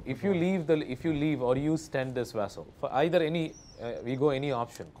so if you leave or you stent this vessel for either any, we go any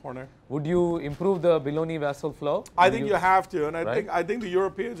option. Corner. Would you improve the Belloni vessel flow? I think you have to, and right? I think the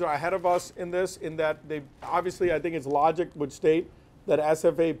Europeans are ahead of us in this. In that they obviously, I think its logic would state that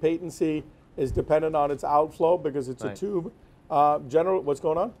SFA patency is dependent on its outflow because it's a tube. General, what's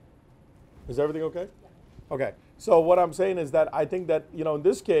going on? Is everything okay? Yeah. Okay. So what I'm saying is that I think that, you know, in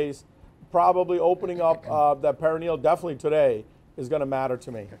this case, probably opening up that perineal definitely today is going to matter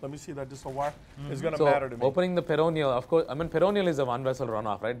to me. Let me see that distal wire. Is going to matter to me. Opening the peroneal, of course, I mean, peroneal is a one vessel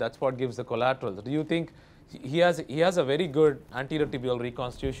runoff, right? That's what gives the collateral. Do you think he has a very good anterior tibial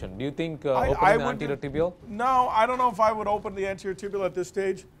reconstitution? Do you think opening the anterior tibial? No, I don't know if I would open the anterior tibial at this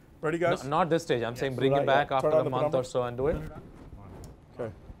stage. Ready, guys? No, not this stage. I'm saying bring it back after a month or so and do it.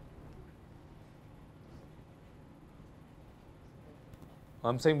 Okay.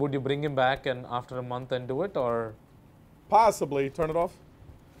 I'm saying, would you bring him back and after a month and do it, or? Possibly. Turn it off.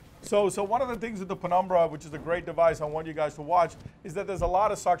 So one of the things with the penumbra, which is a great device I want you guys to watch, is that there's a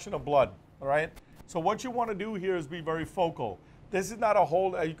lot of suction of blood, all right? So what you want to do here is be very focal. This is not a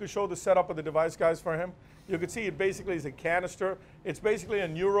whole, you could show the setup of the device, guys, for him. You can see it basically is a canister. It's basically a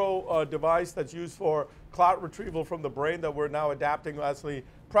neuro device that's used for clot retrieval from the brain that we're now adapting. Actually,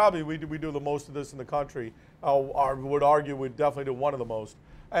 probably we do the most of this in the country. I would argue we definitely do one of the most.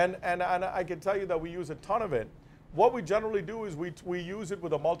 And I can tell you that we use a ton of it. What we generally do is we use it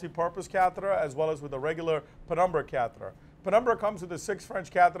with a multi-purpose catheter as well as with a regular penumbra catheter. Penumbra comes with a 6 French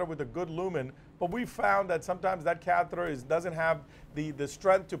catheter with a good lumen, but we found that sometimes that catheter doesn't have the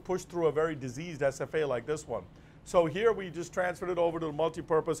strength to push through a very diseased SFA like this one. So here we just transferred it over to the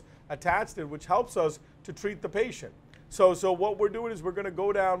multi-purpose, attached it, which helps us to treat the patient. So what we're doing is we're going to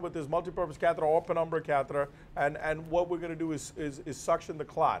go down with this multi-purpose catheter or penumbra catheter, and what we're going to do is suction the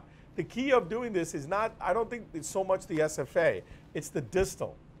clot. The key of doing this is not, I don't think it's so much the SFA, it's the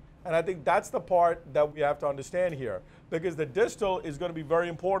distal. And I think that's the part that we have to understand here, because the distal is going to be very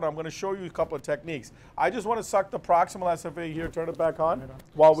important. I'm going to show you a couple of techniques. I just want to suck the proximal SFA here, turn it back on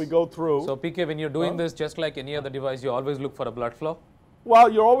while we go through. So PK, when you're doing this, just like any other device, you always look for a blood flow? Well,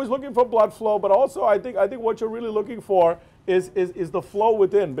 you're always looking for blood flow, but also I think what you're really looking for is the flow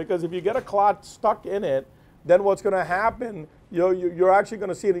within, because if you get a clot stuck in it, then what's going to happen, you're actually going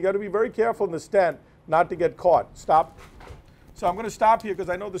to see it. You got to be very careful in the stent not to get caught. Stop. So I'm going to stop here because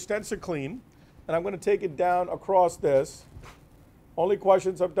I know the stents are clean, and I'm going to take it down across this. Only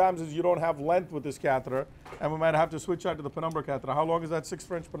question sometimes is you don't have length with this catheter, and we might have to switch out to the penumbra catheter. How long is that 6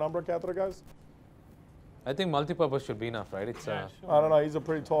 French penumbra catheter, guys? I think multi-purpose should be enough, right? It's I don't know. He's a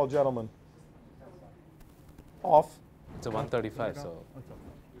pretty tall gentleman. Off. It's a 135, so.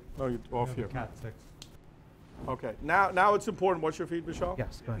 No, you're off here. Cat 6. Okay. Now it's important. What's your feed, Vishal?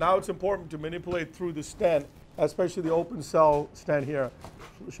 Yes, go ahead. Now it's important to manipulate through the stent especially the open cell stent here.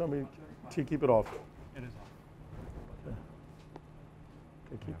 Show me, keep it off. It is off.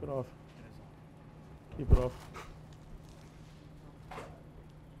 Okay, keep it off. Keep it off.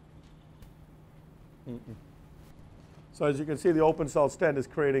 So as you can see, the open cell stent is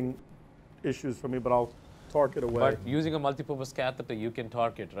creating issues for me, but I'll torque it away. But using a multipurpose catheter, you can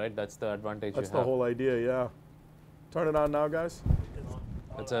torque it, right? That's the advantage That's you the have. whole idea, yeah. Turn it on now, guys.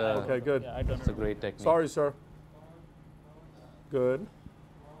 That's a, Okay, good. Yeah, I don't that's a know. great technique. Sorry, sir. Good.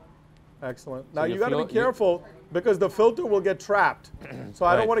 Excellent. Now your you got to flow- be careful because the filter will get trapped. So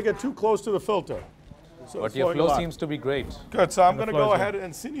I don't Right. want to get too close to the filter. So But it's your flowing a flow lot. seems to be great. Good. So I'm the going to flow go is ahead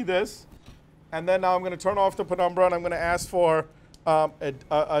and cine this, and then now I'm going to turn off the penumbra and I'm going to ask for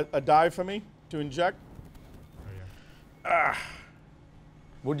a dye for me to inject.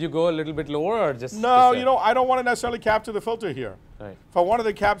 Would you go a little bit lower or just? No, just you know, I don't want to necessarily capture the filter here. Right. If I wanted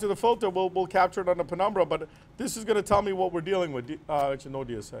to capture the filter, we'll capture it on the penumbra, but this is going to tell me what we're dealing with. Actually, no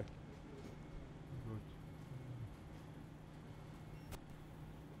DSA.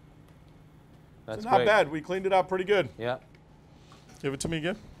 That's So not great. bad. We cleaned it up pretty good. Yeah. Give it to me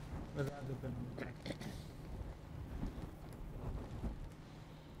again.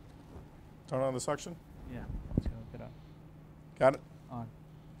 Turn on the suction. Yeah. Let's go get out. Got it? On.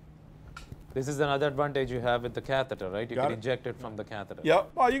 This is another advantage you have with the catheter, right? You Got can it. inject it from the catheter.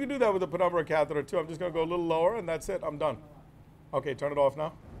 Yep. Well, you can do that with the penumbra catheter too. I'm just going to go a little lower, and that's it. I'm done. Okay, turn it off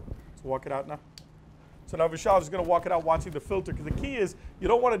now. Let's walk it out now. So now Vishal is going to walk it out watching the filter, because the key is you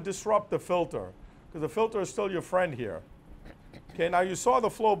don't want to disrupt the filter, because the filter is still your friend here. Okay, now you saw the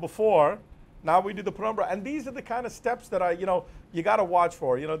flow before. Now we do the penumbra, and these are the kind of steps that you got to watch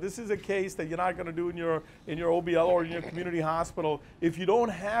for. You know, this is a case that you're not going to do in your OBL or in your community hospital if you don't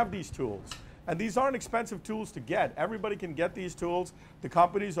have these tools. And these aren't expensive tools to get. Everybody can get these tools. The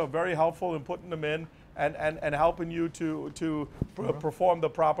companies are very helpful in putting them in and helping you to perform the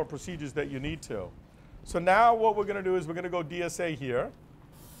proper procedures that you need to. So now what we're going to do is we're going to go DSA here.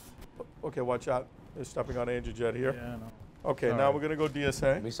 Okay, watch out. They're stepping on angiojet here. Yeah, no. Okay, now we're going to go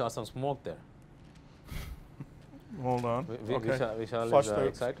DSA. We saw some smoke there. Hold on. Okay. Vishal Flush is the-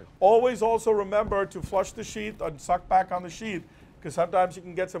 excited. Always also remember to flush the sheath and suck back on the sheath, because sometimes you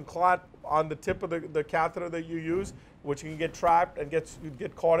can get some clot on the tip of the catheter that you use, which can get trapped and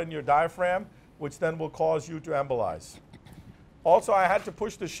get caught in your diaphragm, which then will cause you to embolize. Also, I had to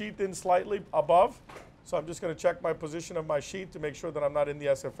push the sheath in slightly above, so I'm just going to check my position of my sheath to make sure that I'm not in the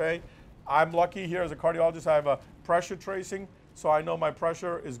SFA. I'm lucky here as a cardiologist. I have a pressure tracing, so I know my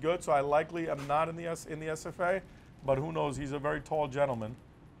pressure is good, so I likely am not in the SFA, but who knows, he's a very tall gentleman.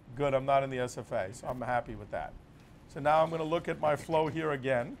 Good, I'm not in the SFA, so I'm happy with that. So now I'm going to look at my flow here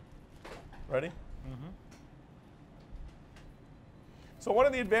again. Ready? Mm-hmm. So one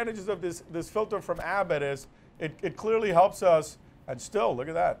of the advantages of this filter from Abbott is it clearly helps us, and still, look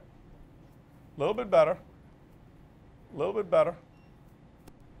at that. A little bit better. A little bit better.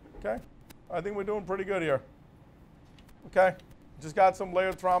 Okay? I think we're doing pretty good here. Okay? Just got some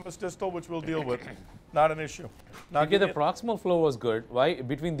layered thrombus distal, which we'll deal with. Not an issue. Now Okay, the proximal flow was good. Why?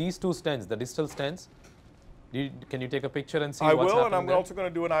 Between these two stents, the distal stents, can you take a picture and see I what's will, and happening I'm there? also going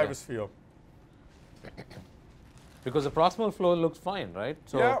to do an IVUS feel. Because the proximal flow looks fine, right?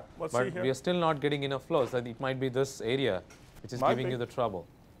 So, Yeah, let's but see here. we are still not getting enough flow. So it might be this area which is Might giving be. you the trouble.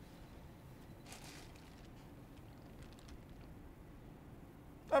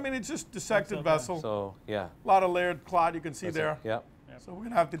 I mean, it's just dissected okay. vessel. So yeah. A lot of layered clot you can see That's there. it. Yeah. So we're going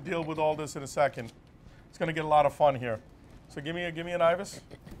to have to deal with all this in a second. It's going to get a lot of fun here. So give me an IVUS.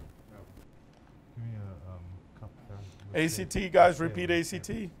 Give me a cup there. ACT, guys, repeat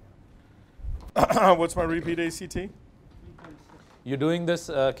ACT. What's my repeat ACT? You're doing this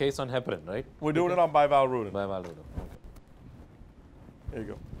case on heparin, right? We're doing it on bivalrudin. Bivalvular. Okay. There you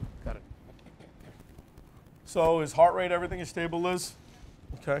go. Got it. So his heart rate, everything is stable, Liz?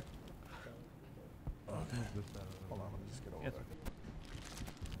 Okay. Hold on, let me just get over Yes. there.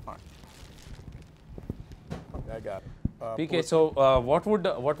 All right. Okay, I got it. PK, so what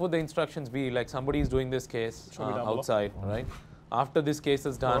would the instructions be? Like somebody is doing this case Show me down below. outside, right? After this case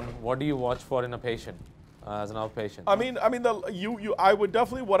is done, what do you watch for in a patient as an outpatient? I would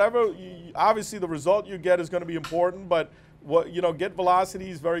definitely obviously the result you get is going to be important, but get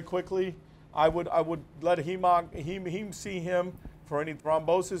velocities very quickly. I would let heme see him for any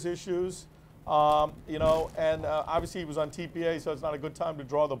thrombosis issues, and obviously he was on TPA, so it's not a good time to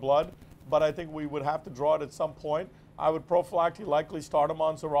draw the blood, but I think we would have to draw it at some point. I would prophylactically likely start him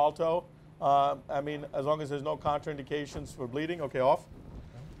on Xarelto. As long as there's no contraindications for bleeding. Okay, off.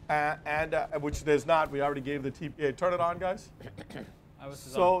 Which there's not. We already gave the TPA. Turn it on, guys.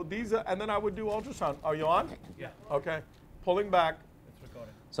 So these are, and then I would do ultrasound. Are you on? Yeah. Okay. Pulling back. It's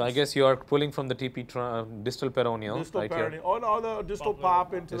recording. So I guess you are pulling from the TP distal peroneal, Distal right perineal. here. Oh no, the distal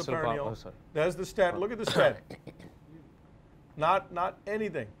pop into Distal the pop, perineal. oh, sorry. There's the stent. Look at the stent. Not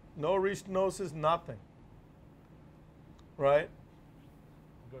anything. No restenosis, nothing. Right?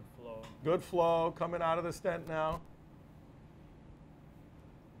 Good flow. Good flow coming out of the stent now.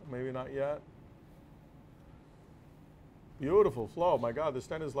 Maybe not yet. Beautiful flow. My God, the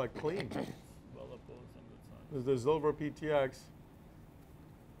stent is like clean. Well opposed on good side. There's the Silver PTX.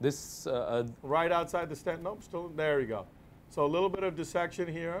 This, Right outside the stent. Nope, still, there you go. So a little bit of dissection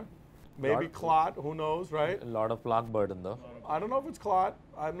here. Maybe clot, who knows, right? a lot of plaque burden though. I don't know if it's clot.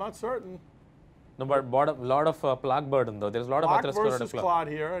 I'm not certain. No, but a lot of plaque burden though. There's a lot Plaque of atherosclerotic versus plaque. clot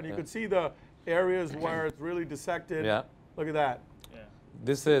here, and you can see the areas where it's really dissected. Yeah. Look at that. Yeah.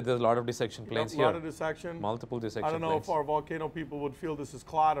 There's a lot of dissection planes A here. lot of dissection. Multiple dissection I don't know planes. if our volcano people would feel this is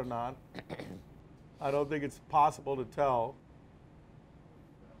clot or not. I don't think it's possible to tell.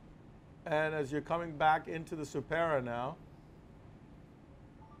 And as you're coming back into the supera now,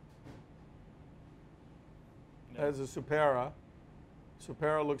 there's a supera.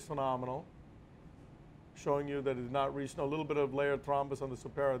 Supera looks phenomenal, showing you that it's not reached. A little bit of layered thrombus on the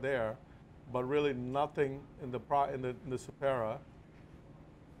supera there, but really nothing in the supera.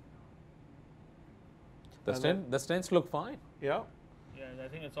 The stents look fine. Yeah. Yeah, I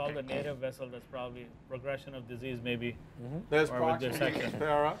think it's all the native vessel that's probably progression of disease maybe. There's Or with proximal dissection.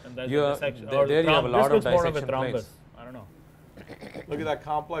 supera. And that's Yeah, the dissection. there- Or there you have a this lot of looks more of a dissection thrombus. planes. I don't know. Look at that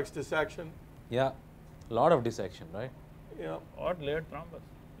complex dissection. Yeah, a lot of dissection, right? Yeah. Or layered thrombus.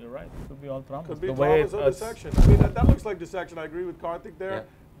 You're right. It could be all thrombus. Could be The way thrombus or it's- dissection. I mean, that looks like dissection. I agree with Karthik there. Yeah.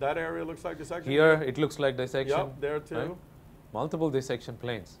 That area looks like dissection. Here it looks like dissection. Yep, there too. right? Multiple dissection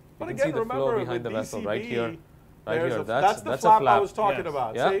planes. But You can again, see the remember flow behind with the vessel DCB, right here. Right there's here. a- That's the a flap I flap. was talking Yes.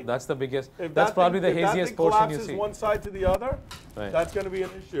 about. Yeah, See? that's the biggest. If That's that probably thing, the if that haziest thing portion you collapses see. one side to the other, Right. that's going to be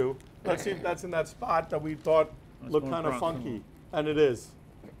an issue. Let's see if that's in that spot that we thought looked more kind of proximal. funky, and it is.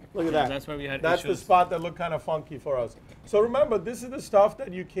 Look at Yeah, that. that's where we had That's issues. the spot that looked kind of funky for us. So remember, this is the stuff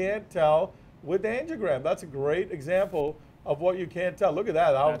that you can't tell with the angiogram. That's a great example of what you can't tell. Look at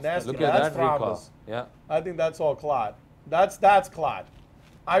that, how That's- nasty. Look at That's that recall. thrombus. Yeah, I think that's all clot. That's clot.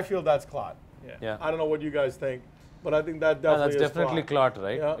 I feel that's clot. Yeah. yeah. I don't know what you guys think, but I think that Yeah, definitely that's is definitely clot. clot,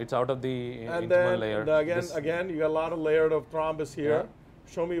 right? Yeah. It's out of the And intimal then layer. again, This- you got a lot of layered of thrombus here.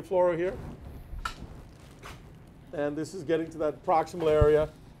 Yeah. Show me your fluoro here. And this is getting to that proximal area.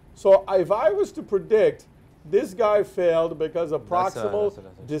 So if I was to predict, this guy failed because of That's proximal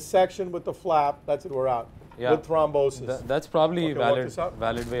a- dissection with the flap. That's it. We're out. Yeah. With thrombosis. that's probably Okay, walk this up.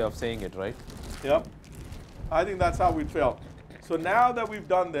 valid way of saying it, right? Yep. I think that's how we'd fail. So now that we've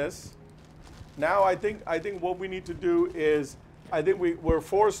done this, now I think what we need to do is, I think we're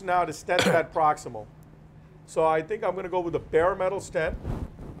forced now to stent that proximal. So I think I'm going to go with a bare metal stent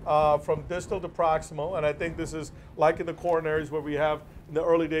from distal to proximal, and I think this is like in the coronaries where we have, in the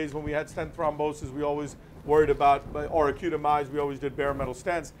early days when we had stent thrombosis, we always worried about, or acute MIs, we always did bare metal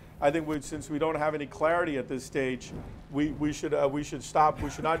stents. I think since we don't have any clarity at this stage, we should stop. We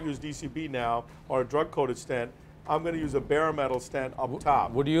should not use DCB now or a drug-coated stent. I'm going to use a bare metal stent up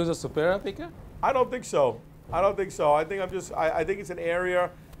top. Would you use a supera, PK? I don't think so. I don't think so. I think I think it's an area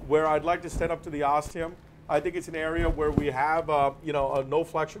where I'd like to stent up to the ostium. I think it's an area where we have no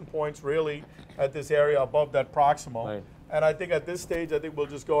flexion points really at this area above that proximal. Right. And I think at this stage, I think we'll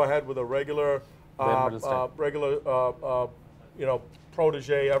just go ahead with a regular Bare metal stent.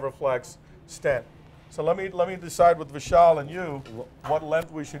 protege Everflex stent. So let me decide with Vishal and you what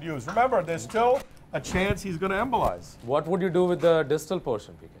length we should use. Remember, there's still a chance he's going to embolize. What would you do with the distal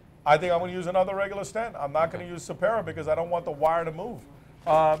portion, PK? I think I'm going to use another regular stent. I'm not going to use supera because I don't want the wire to move.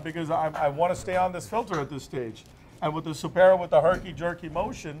 Because I want to stay on this filter at this stage. And with the supera, with the herky-jerky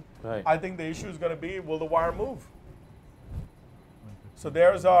motion, Right. I think the issue is going to be, will the wire move? So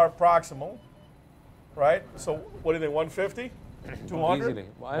there's our proximal, right? So what do you think, 150? 200? Easily.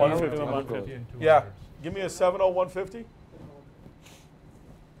 I 150. would go. 150 and 200. Yeah. Give me a 70 150.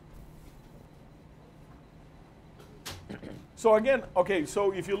 So again, okay,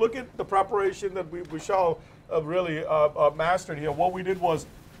 so if you look at the preparation that we shall really mastered here, what we did was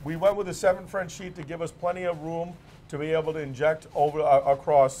we went with a 7 French sheet to give us plenty of room to be able to inject over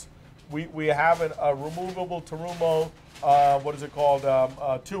across. We have a removable Terumo, what is it called,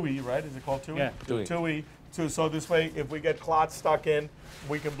 TUI, right? Is it called TUI? Yeah. TUI. TUI. So this way, if we get clots stuck in,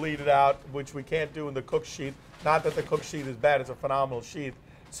 we can bleed it out, which we can't do in the Cook sheet. Not that the Cook sheet is bad; it's a phenomenal sheet.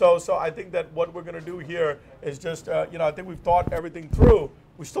 So I think that what we're going to do here is just, I think we've thought everything through.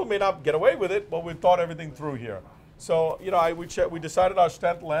 We still may not get away with it, but we've thought everything through here. So, you know, we decided our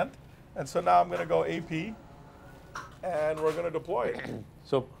stent length, and so now I'm going to go AP, and we're going to deploy it.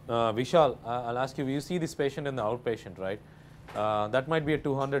 So, Vishal, I'll ask you, you see this patient in the outpatient, right? That might be a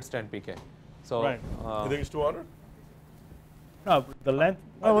 200 stent PK. So, Right. You think it's 200? No, the length.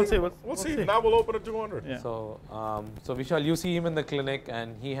 Oh, we'll see. We'll see. Now we'll open at 200. Yeah. so, so Vishal, you see him in the clinic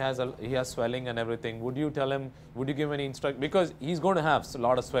and he has swelling and everything. Would you tell him, would you give any instruction? Because he's going to have a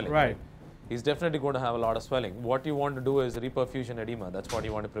lot of swelling. Right. He's definitely going to have a lot of swelling. What you want to do is reperfusion edema. That's what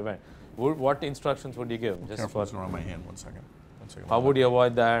you want to prevent. What instructions would you give? Just Careful, it's around my hand. 1 second. 1 second. how would you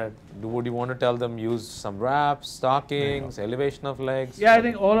avoid that? Would you want to tell them use some wraps, stockings, elevation of legs? Yeah, I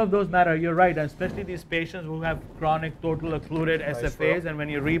think all of those matter. You're right, and especially these patients who have chronic total occluded SFAs, and when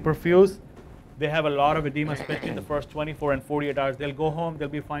you reperfuse, they have a lot of edema, especially in the first 24 and 48 hours. They'll go home, they'll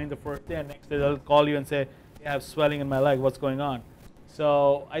be fine the first day, and next day they'll call you and say, I have swelling in my leg, what's going on?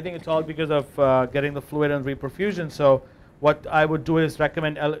 So I think it's all because of getting the fluid and reperfusion. So what I would do is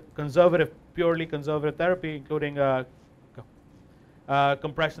recommend purely conservative therapy, including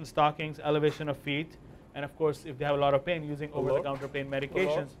compression stockings, elevation of feet, and of course, if they have a lot of pain, using over-the-counter pain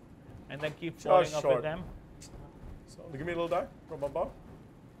medications, and then keep following up with them. So give me a little die from above.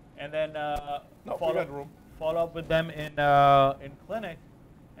 And then No, we got room. follow up with them in clinic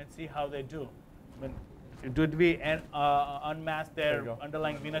and see how they do. I mean, did we unmask their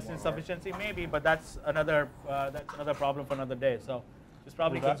underlying venous insufficiency? Maybe, but that's another problem for another day. So it's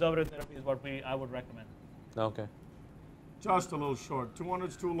probably conservative therapy is what I would recommend. Okay. Just a little short. 200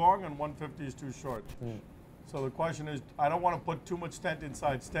 is too long and 150 is too short. So the question is, I don't want to put too much stent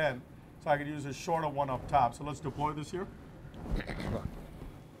inside stent, so I could use a shorter one up top. So let's deploy this here.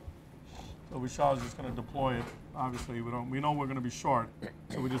 So Vishal is just going to deploy it. Obviously, we know we're going to be short,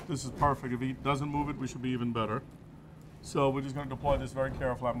 so this is perfect. If he doesn't move it, we should be even better. So we're just going to deploy this very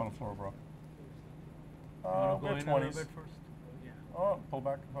carefully. I'm on the floor, bro. We're 20s. Oh, pull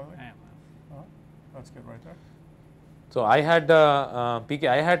back. That's good right there. So I had PK.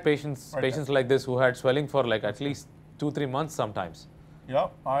 I had patients like this who had swelling for like at least 2-3 months sometimes.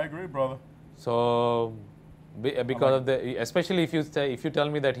 Yep, I agree, brother. So because of the, especially if you tell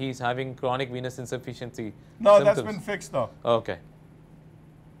me that he's having chronic venous insufficiency. No, symptoms. that's been fixed though. Okay.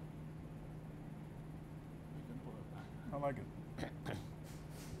 I like it.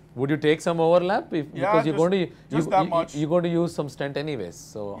 Would you take some overlap because you're going to you're going to use some stent anyways?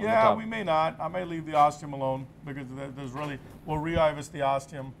 So yeah, we may not. I may leave the ostium alone because we'll re-IVUS the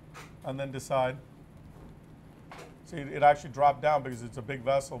ostium and then decide. See, it actually dropped down because it's a big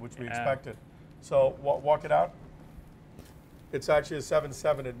vessel, which we expected. So walk it out. It's actually a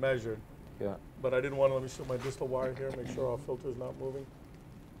 7.7 it measured. Yeah. But I didn't want to, let me show my distal wire here, make sure our filter's not moving.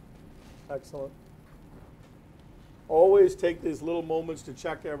 Excellent. Always take these little moments to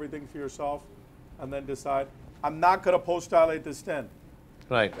check everything for yourself and then decide. I'm not going to post-dilate the stent.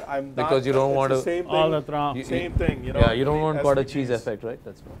 Right. I'm because not, you don't want to. same thing, all the trauma. Same thing, you know. Yeah, you don't want quite a cheese effect, right?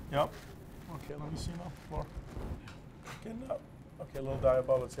 That's right. Yep. Okay, let me see now, floor. Okay, a little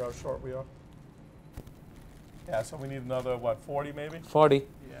diabolical. Let's see how short we are. Yeah, so we need another, what, 40 maybe? 40.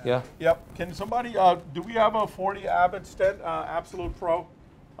 Yeah. Yep. Can somebody, do we have a 40 Abbott stent, Absolute Pro,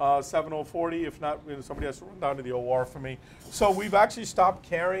 7040? If not, somebody has to run down to the OR for me. So we've actually stopped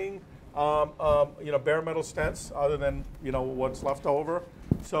carrying, bare metal stents other than, what's left over.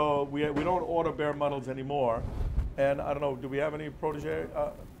 So we don't order bare metals anymore. And I don't know, do we have any protege?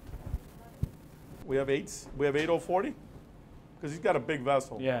 We have 8s? We have 8040? Because he's got a big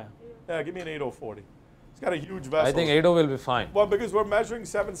vessel. Yeah. Yeah, give me an 8040. He's got a huge vessel. I think 80 will be fine. Well, because we're measuring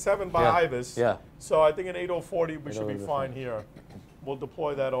 7.7 by IVUS. Yeah. So I think an 8040 we should be fine here. We'll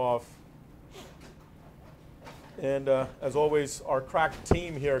deploy that off. And as always, our crack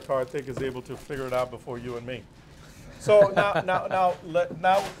team here, Karthik, is able to figure it out before you and me. So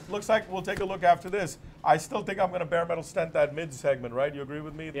now looks like we'll take a look after this. I still think I'm going to bare metal stent that mid segment, right? You agree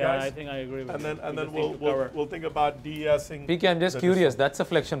with me, Yeah, guys? I think I agree with you. And then we'll think about de-essing. PK, I'm just curious. That's a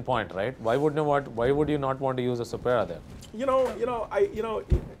flexion point, right? Why would you not want to use a supera there?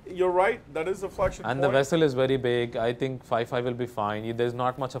 You're right. That is a flexion point. And the vessel is very big. I think 5.5 will be fine. There's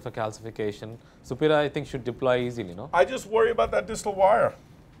not much of a calcification. Supera, I think, should deploy easily, no? I just worry about that distal wire.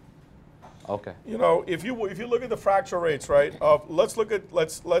 Okay. If you look at the fracture rates, right?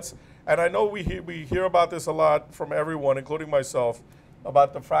 Let's and I know we hear about this a lot from everyone, including myself,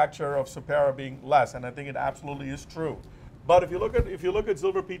 about the fracture of supera being less, and I think it absolutely is true. But if you look at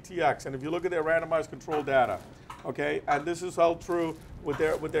Silver PTX and if you look at their randomized control data, okay, and this is held true with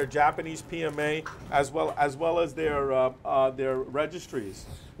their Japanese PMA as well as their registries.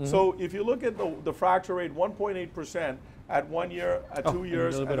 Mm-hmm. So if you look at the fracture rate, 1.8%. At 1 year, at 2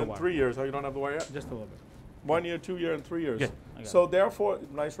 years, and then 3 years. Oh, you don't have the wire yet? Just a little bit. 1 year, 2 year, and 3 years. Yeah, I got So therefore,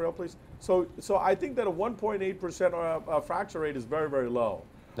 nice rail, please. So I think that a 1.8% fracture rate is very, very low.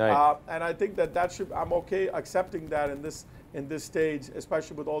 Right. And I think that should, I'm okay accepting that in this stage,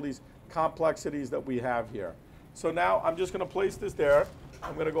 especially with all these complexities that we have here. So now I'm just going to place this there.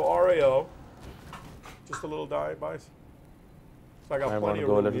 I'm going to go RAO. Just a little die, Bice. So I got I want plenty to of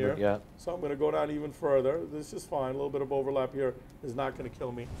go a room little here. bit, yeah. So I'm going to go down even further. This is fine. A little bit of overlap here is not going to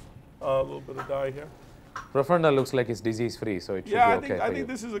kill me. A little bit of dye here. Profunda looks like it's disease-free, so it should Yeah, be okay I for think you.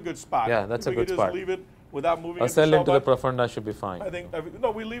 this is a good spot. Yeah, that's If a we good could spot. just leave it without moving A it cell so into the much, profunda should be fine. I think,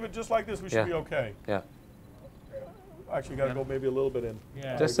 no, we leave it just like this, we should Yeah. be okay. Yeah, Actually, got to go maybe a little bit in.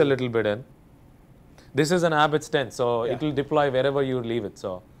 Yeah. just a little bit in. This is an Abbott stent, so Yeah. it will deploy wherever you leave it.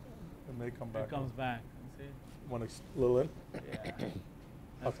 So It may come back. It comes back. See? Want a little in?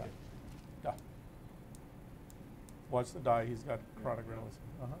 Yeah. Okay. Yeah. Watch the dye. He's got chronic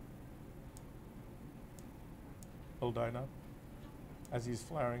rhinosinusitis. Little dye now. As he's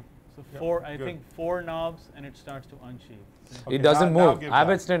flaring. So Yeah, I good. think 4 knobs, and it starts to unsheath. See? Okay, it doesn't now move. give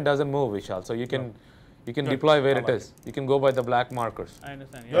Abbott dye. stent doesn't move, Vishal. So you can Good. deploy where I it like is. You can go by the black markers. I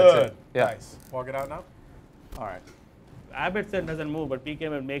understand. Yeah. That's Good. it. Yeah. Nice. Walk it out now. All right. Abbott said doesn't move, but PK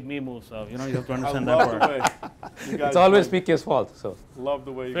will make me move. So you know you have to I understand love that the part. way you guys It's always do it. PK's fault. So Love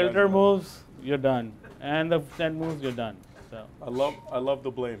the way you guys Filter do it. moves, you're done, and the stent moves, you're done. So I love the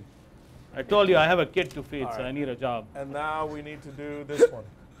blame. I told you I have a kid to feed, All so right. I need a job. And now we need to do this one.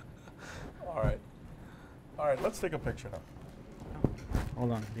 All right. All right, let's take a picture now.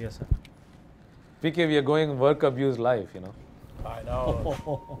 Hold on, yes sir. PK, we are going work abuse live. You know. I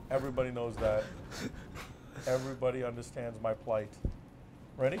know. Everybody knows that. Everybody understands my plight.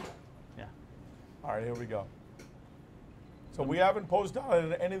 Ready? Yeah. All right, here we go. So we haven't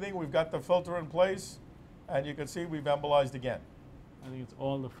post-dilated anything. We've got the filter in place. And you can see we've embolized again. I think it's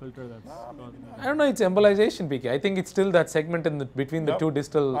all the filter that's causing it. I don't know. It's embolization, PK. I think it's still that segment in between the Yep. two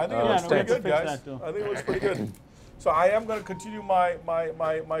distal I think it Yeah, looks no, pretty we can good, fix guys. that too. I think it looks pretty good. So I am going to continue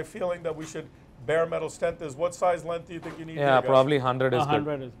my feeling that we should bare metal stent this. What size length do you think you need? Yeah, here, guys? probably 100 is good.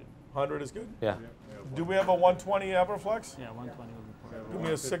 100 is good. 100 is good. Yeah. Do we have a 120 Everflex? Yeah, 120 will be perfect. Give me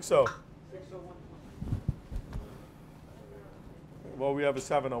a 6.0. Well, we have a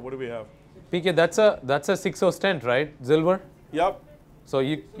 7.0. What do we have? PK, that's a 6.0 stent, right? Silver. Yep. So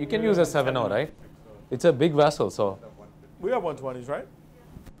you can use a 7.0, right? It's a big vessel, so We have 120s, right?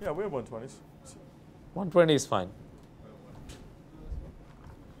 Yeah, we have 120s. 120 is fine.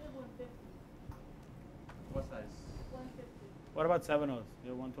 What size? What about 7 O's? You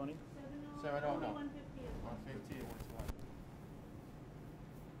have 120? 7 no. 150, 120.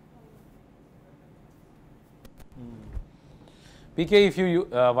 PK, if you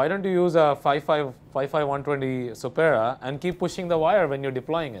why don't you use a 55 120 Supera and keep pushing the wire when you're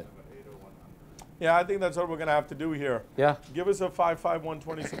deploying it? Yeah, I think that's what we're going to have to do here. Yeah, Give us a 55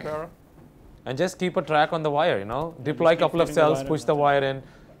 120 Supera. and just keep a track on the wire. You know, deploy a keep couple of feeding the cells, wire push in, the that's wire in.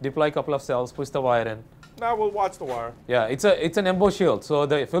 Deploy a couple of cells, push the wire in. Now we'll watch the wire. Yeah, it's an embo shield, so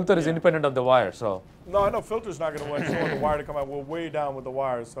the filter is Yeah. independent of the wire. So No, I know filter's not going to want the wire to come out. We're way down with the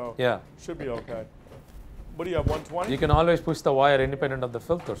wire, so yeah, should be okay. What do you have, 120? you can always push the wire independent of the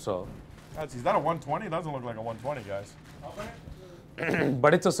filter. So, Is that a 120? It doesn't look like a 120, guys.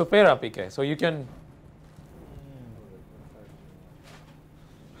 but it's a Supera, PK, so you can.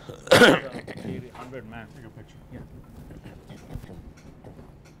 100 man. Take a picture. Yeah.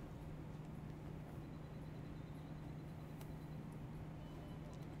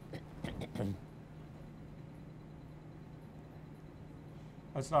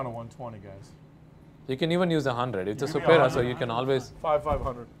 That's not a 120, guys. You can even use 100. It's a Give me Supera, 100. so you can always.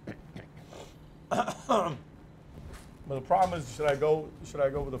 500. But the problem is, should I go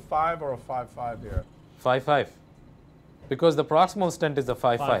with a 5 or a 5.5 here? 5.5, because the proximal stent is a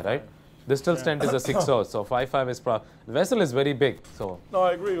 5.5, 5.5. right? Distal stent is a 6.0, so 5.5 is the vessel is very big, so No,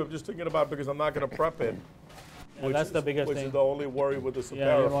 I agree. I'm just thinking about because I'm not going to prep it. And that's the biggest which thing. is the only worry with the Supera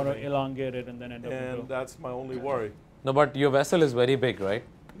Yeah, you for want to me. elongate it and then end up And into. that's my only worry. no, but your vessel is very big, right?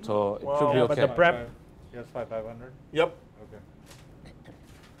 So it Well, should be Yeah, okay. but the prep. Yes, 500. Yep. Okay.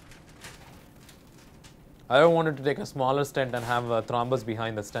 I don't want to take a smaller stent and have a thrombus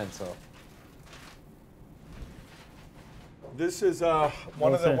behind the stent, so This is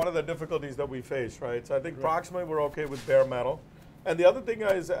one of the difficulties that we face, right? So I think proximally we're okay with bare metal. And the other thing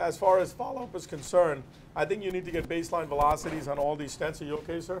is, as far as follow-up is concerned, I think you need to get baseline velocities on all these stents. Are you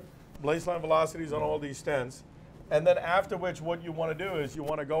okay, sir? Baseline velocities on all these stents. And then after which, what you want to do is you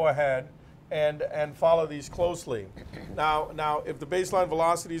want to go ahead and follow these closely. Now, if the baseline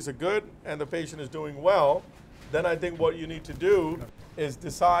velocities are good and the patient is doing well, then I think what you need to do is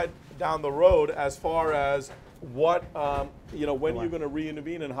decide down the road as far as what, when you're going to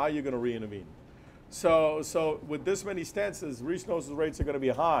re-intervene and how you're going to re-intervene. So with this many stents, restenosis rates are going to be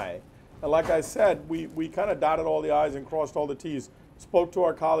high. And like I said, we kind of dotted all the I's and crossed all the T's. Spoke to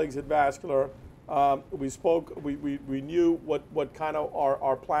our colleagues at Vascular. We knew what kind of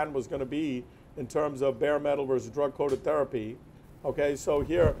our plan was going to be in terms of bare metal versus drug-coated therapy. Okay, so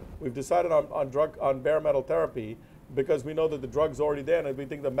here we've decided on bare metal therapy because we know that the drug's already there, and we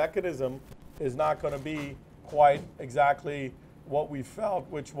think the mechanism is not going to be quite exactly what we felt,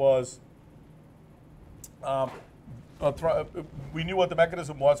 which was we knew what the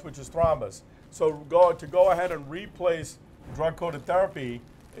mechanism was, which is thrombus. So to go ahead and replace drug-coated therapy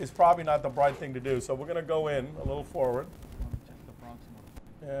is probably not the right thing to do. So we're going to go in a little forward. Check the proximal.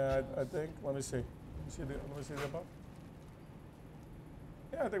 Yeah, I think. Let me see. Let me see the above.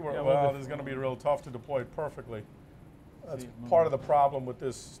 Yeah, I think this is going to be real tough to deploy it perfectly. That's part of the problem with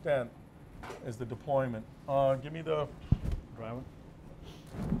this stent is the deployment. Give me the driver.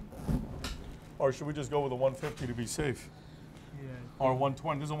 Or should we just go with a 150 to be safe? Yeah. Or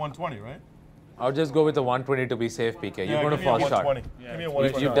 120. This is a 120, right? I'll just go with the 120 to be safe, PK. You're going to fall short. Give me a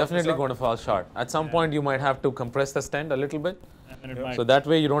 120. You're definitely going to fall short. At some point, you might have to compress the stent a little bit. And it might. So that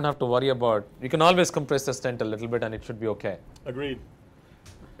way, you don't have to worry about. You can always compress the stent a little bit, and it should be okay. Agreed.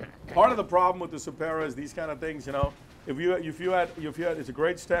 Part of the problem with the Supera is these kind of things. If you had, it's a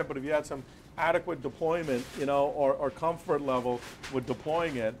great stent, but if you had some adequate deployment, or comfort level with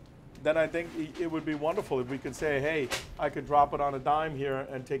deploying it, then I think it would be wonderful if we could say, hey, I could drop it on a dime here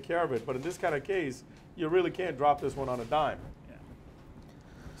and take care of it. But in this kind of case, you really can't drop this one on a dime. Yeah.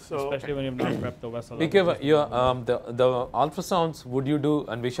 So especially when you've not prepped the vessel. PK, the ultrasounds, would you do,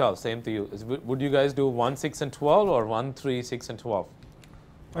 and Vishal, same to you, would you guys do 1, 6, and 12 or 1, 3, 6, and 12?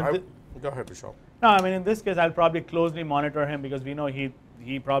 go ahead, Vishal. No, I mean, in this case, I'll probably closely monitor him because we know he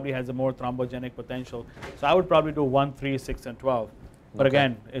probably has a more thrombogenic potential. So I would probably do 1, 3, 6, and 12. But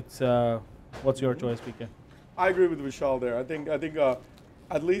again, it's what's your choice, PK? I agree with Vishal there. I think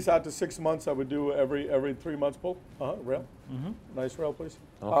at least out to 6 months, I would do every 3 months pull. Rail. Nice rail, please.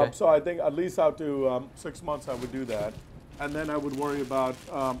 Okay. So I think at least out to 6 months, I would do that, and then I would worry about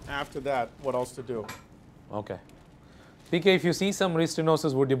after that what else to do. Okay. PK, if you see some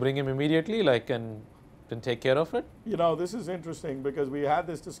restenosis, would you bring him immediately, and take care of it? This is interesting because we had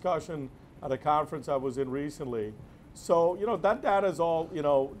this discussion at a conference I was in recently. So, that data is all,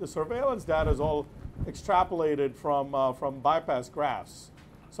 the surveillance data is all extrapolated from bypass grafts.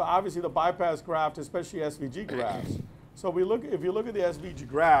 So obviously the bypass graft, especially SVG grafts. So if you look at the SVG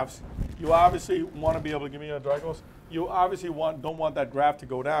grafts, you obviously want to be able to give me a Dragos. You obviously don't want that graft to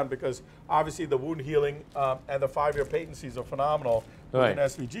go down because obviously the wound healing and the 5-year patencies are phenomenal with an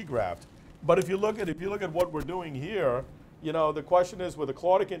SVG graft. But if you look at what we're doing here, the question is with a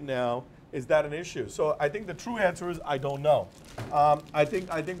claudicant now, is that an issue? So I think the true answer is I don't know. I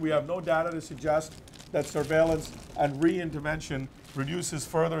think we have no data to suggest that surveillance and re-intervention reduces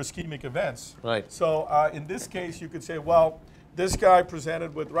further ischemic events. Right. So in this case, you could say, well, this guy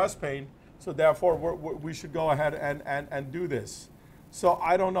presented with rest pain, so therefore we should go ahead and do this. So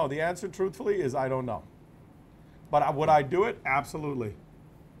I don't know. The answer, truthfully, is I don't know. But would I do it? Absolutely.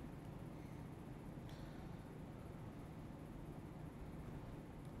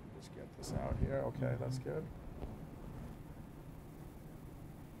 This out here. Okay, that's good.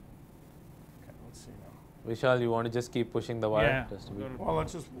 Okay, let's see now. Vishal, you want to just keep pushing the wire? Yeah. Just to be Well,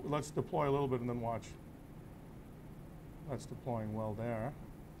 let's deploy a little bit and then watch. That's deploying well there.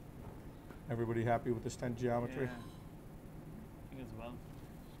 Everybody happy with the stent geometry? Yeah. I think it's well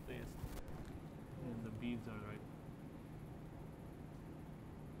spaced. And the beads are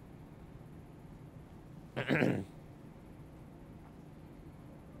right.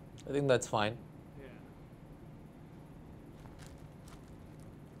 I think that's fine. Yeah.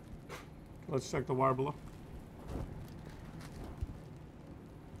 Let's check the wire below.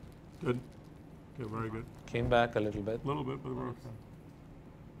 Good. Okay, very good. Came back a little bit. A little bit, but we're okay.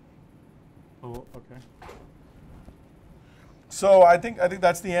 Oh, okay. So I think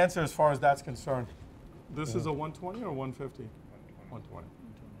that's the answer as far as that's concerned. This is a 120 or 150? 120.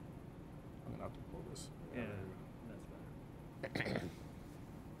 I'm gonna have to pull this. Yeah, that's better.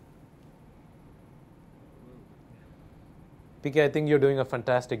 PK, I think you're doing a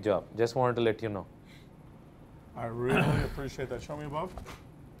fantastic job. Just wanted to let you know. I really appreciate that. Show me above.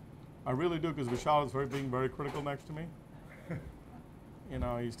 I really do, because Vishal is being very critical next to me.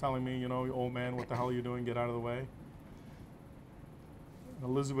 He's telling me, old man, what the hell are you doing? Get out of the way.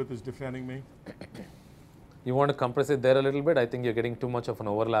 Elizabeth is defending me. You want to compress it there a little bit? I think you're getting too much of an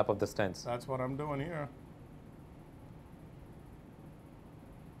overlap of the stents. That's what I'm doing here.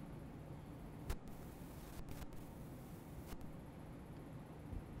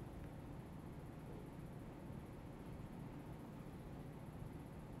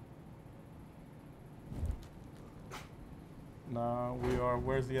 Now we are,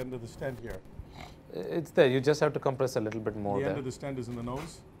 where's the end of the stent here? It's there. You just have to compress a little bit more The there. end of the stent is in the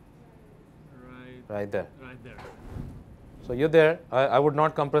nose? Right there. Right there. So you're there. I would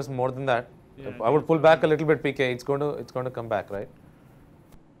not compress more than that. Yeah, I would pull back a little bit, PK. It's going to come back, right?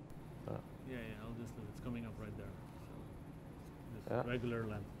 Yeah, I'll just, it's coming up right there. So just Yeah. regular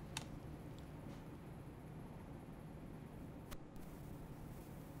length.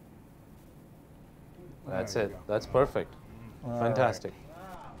 That's There it. you go. That's perfect. All Fantastic.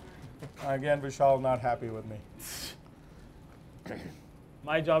 right. Again, Vishal not happy with me.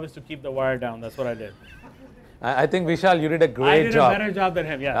 My job is to keep the wire down. That's what I did. I think Vishal, you did a great I did job. a better job than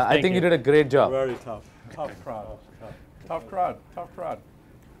him. Yes. I think you did a great job. Very tough. Tough crowd. Tough crowd. Tough crowd.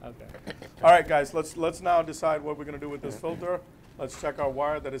 Okay. All right, guys, let's now decide what we're going to do with this filter. Let's check our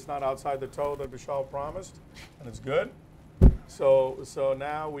wire that it's not outside the toe that Vishal promised, and it's good. So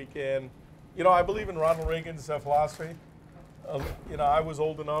now we can, you know, I believe in Ronald Reagan's philosophy. You know, I was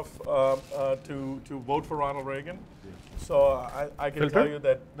old enough to vote for Ronald Reagan, so I can tell you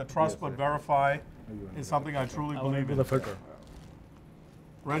that the trust but verify is something I truly believe in. The filter.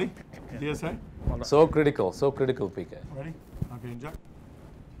 Ready? DSA? So critical, PK. Ready? Okay, inject.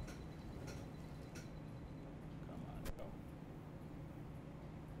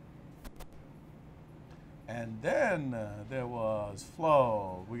 And then there was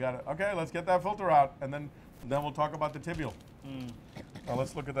flow. We got it. Okay, let's get that filter out, and then we'll talk about the tibial. Now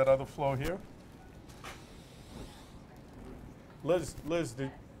let's look at that other flow here. Liz, did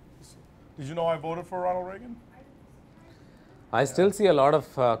you know I voted for Ronald Reagan? I still see a lot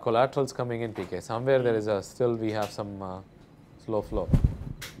of collaterals coming in, PK. Somewhere there is still we have some slow flow.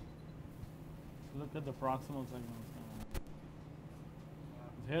 Look at the proximal segments.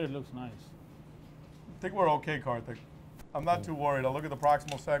 Here it looks nice. I think we're okay, Karthik. I'm not too worried. I'll look at the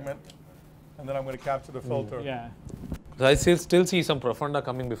proximal segment, and then I'm going to capture the filter. Yeah. So I still see some profunda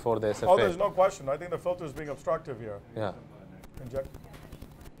coming before the SFA. Oh, there's no question. I think the filter is being obstructive here. Yeah, Inject.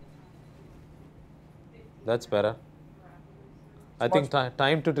 that's better. I It's think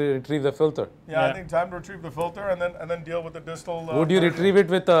time to retrieve the filter. Yeah, I Yeah. think time to retrieve the filter and then deal with the distal. Would you retrieve it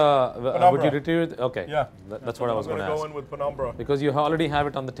with would you Penumbra. retrieve it? Okay. Yeah. That's what I was I'm going going to to go ask. in with penumbra. Because you already have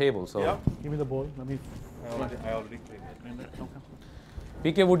it on the table. So Yeah. Give me the bowl. Let me. I already cleaned it. Okay.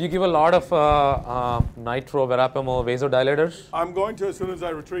 PK, would you give a lot of nitro, verapamo, vasodilators? I'm going to as soon as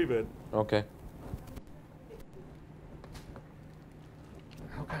I retrieve it. Okay.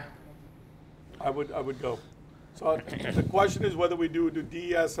 I would go. So the question is whether we do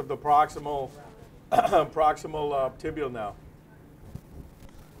DS of the proximal tibial now.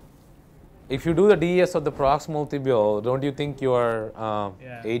 If you do the DES of the proximal tibial, don't you think your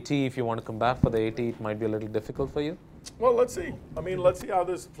Yeah. AT, if you want to come back for the AT, it might be a little difficult for you? Well, let's see. I mean, let's see how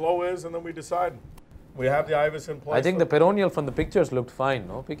this flow is, and then we decide. We have the IVUS in place. I think the peroneal from the pictures looked fine,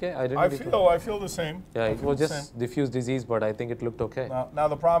 no, PK? I feel the same. Yeah, I it feel was the just same. diffuse disease, but I think it looked okay. Now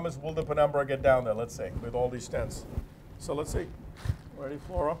the problem is, will the penumbra get down there? Let's see, with all these stents. So let's see. Ready,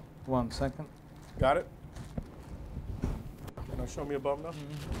 Flora? 1 second. Got it? Now show me above now.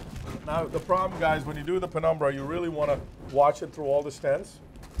 Now the problem, guys, when you do the penumbra, you really want to watch it through all the stents,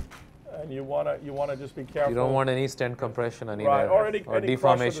 and you want to just be careful. You don't want any stent compression anywhere, right, or any deformation.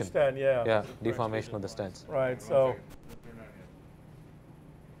 crush of the stent, yeah. Yeah, deformation of the stents. Right. So.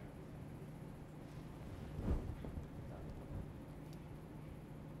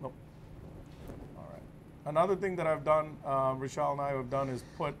 Nope. All right. Another thing that I've done, Rishal and I have done, is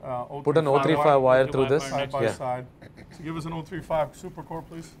put Put an 035 wire through this. side by Yeah. side. So give us an 035 supercore,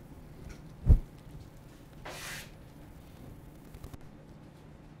 please.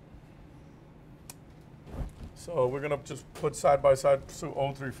 So we're gonna just put side by side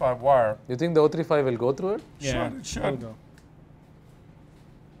 035 wire. You think the 035 will go through it Yeah. Should, it should.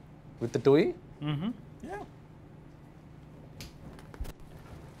 with the TUI? Mm-hmm. Yeah.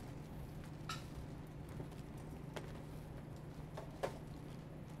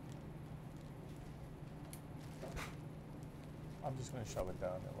 I'm just going to shove it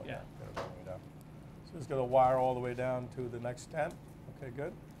down. And let Yeah. it get it all the way down. So just get a wire all the way down to the next stent. Okay,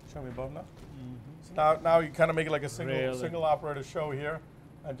 good. Show me above now. So now you kind of make it like a Really? single operator show here,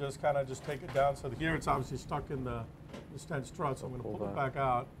 and just kind of just take it down. So here it's obviously stuck in the stent strut. So I'm going to pull it back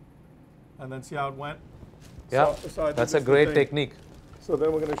out, and then see how it went. Yeah, So I think that's this a is the great thing. technique. So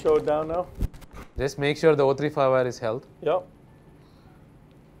then we're going to show it down now. Just make sure the 035 wire is held. Yep.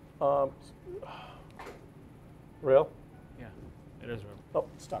 Rail. Yeah. It is real. Oh,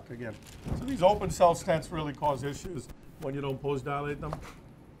 stuck again. So these open cell stents really cause issues when you don't post dilate them.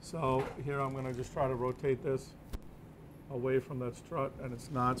 So here I'm going to just try to rotate this away from that strut, and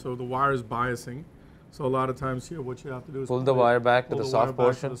it's not. So the wire is biasing. So a lot of times here, what you have to do is Pull the wire back to pull the wire soft back to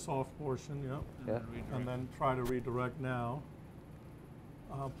portion. the soft portion, yeah. Yeah. And then try to redirect now.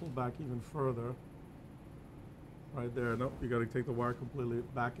 Pull back even further. Right there. Nope, you got to take the wire completely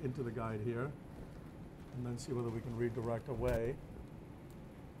back into the guide here. And then see whether we can redirect away.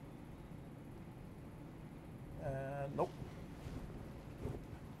 And nope.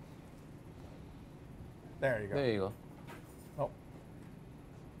 There you go. There you go. Nope.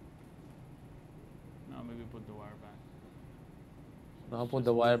 Now maybe put the wire back. Now put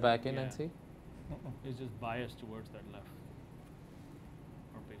the wire back in Yeah. and see. It's just biased towards that left.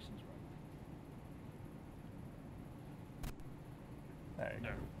 Or patient's right. There you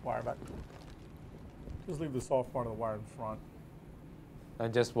There. go. Wire back. Just leave the soft part of the wire in front.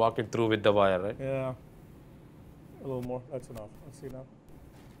 And just walk it through with the wire, right? Yeah. A little more. That's enough. Let's see now.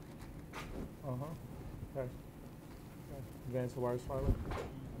 Uh-huh. Okay. Advance the wire slightly.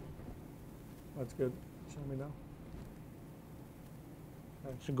 That's good. Show me now.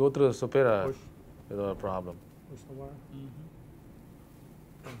 Okay. Should go through the supera Push. without a problem. Push the wire.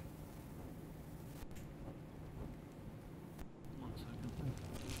 One second.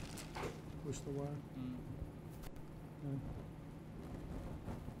 Push the wire.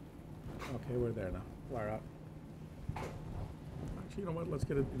 Okay, we're there now. Wire out. Actually, you know what? Let's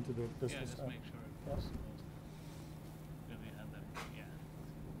get it into the Yeah, distance. just make sure it Yes. goes. Because we had that, yeah.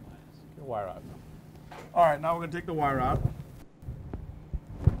 Bias. Get wire out. All right, now we're going to take the wire out.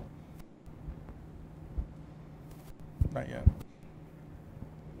 Not yet.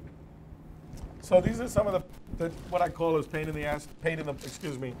 So these are some of the what I call is pain in the ass,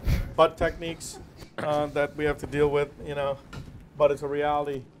 butt techniques that we have to deal with, you know. But it's a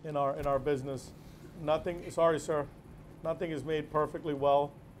reality in our business. Nothing. Sorry, sir. Nothing is made perfectly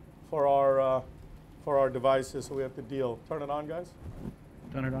well for our devices, so we have to deal. Turn it on, guys.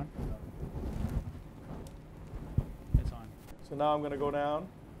 Turn it on. It's on. So now I'm going to go down,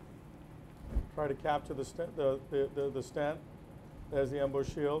 try to capture the stent. There's the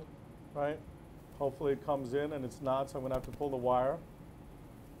ambush shield, right? Hopefully it comes in, and it's not, so I'm going to have to pull the wire.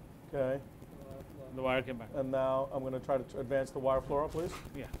 Okay. The wire came back. And now I'm going to try to advance the wire, Flora, please.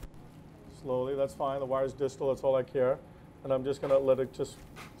 Yeah. Slowly, that's fine. The wire's distal, that's all I care. And I'm just going to let it just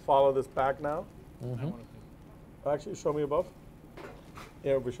follow this back now. I want to Actually, show me above.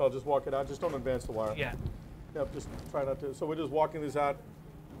 Yeah, Vishal, just walk it out. Just don't advance the wire. Yeah. Yep, just try not to. So we're just walking this out.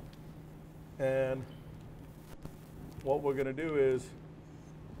 And what we're going to do is,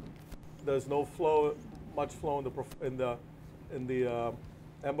 there's no flow, much flow in the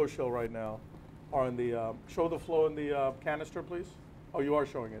ambush shell right now. Or in the, show the flow in the canister, please. Oh, you are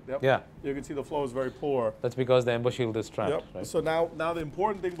showing it. Yep. Yeah. You can see the flow is very poor. That's because the ambush shield is trapped, Yep. right? So now the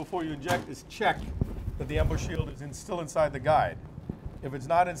important thing before you inject is check that the ambush shield is still inside the guide. If it's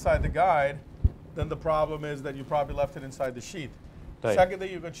not inside the guide, then the problem is that you probably left it inside the sheath. Right. Second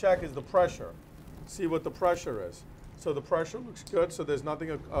thing you can check is the pressure. See what the pressure is. So the pressure looks good, so there's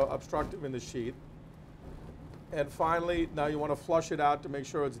nothing obstructive in the sheath. And finally, now you want to flush it out to make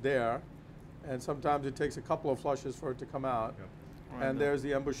sure it's there. And sometimes it takes a couple of flushes for it to come out. Yep. Right And there. there's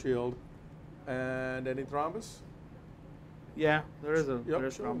the ambush shield. And any thrombus? Yeah, there is a Yep,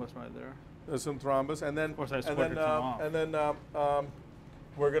 there's sure. thrombus right there. There's some thrombus, and then Of course, I and squirted then some off. and then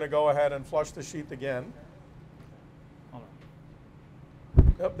we're going to go ahead and flush the sheath again. Hold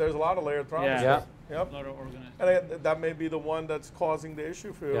on. Yep, there's a lot of layered thrombus. Yeah. there. A Yep, lot of organized. and that may be the one that's causing the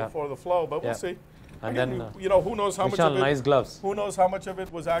issue Yeah. for the flow, but Yeah. we'll see. And Again, then, you know, who knows how much Vishal, of it? nice gloves. Who knows how much of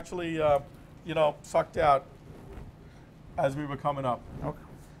it was actually, you know, sucked out as we were coming up. Okay.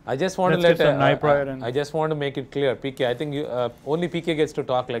 I just want Let's to let get some nitride and- I just want to make it clear, PK. I think you only PK gets to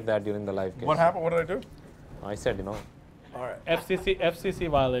talk like that during the live case. What happened? What did I do? I said, you know. All right. FCC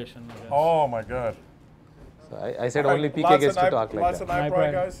violation. I guess. Oh my God. So I said All only right, PK lots gets of to talk like lots that. of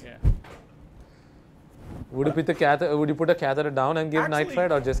nitride, guys. Yeah. Would you put the catheter? Would you put a catheter down and give Actually-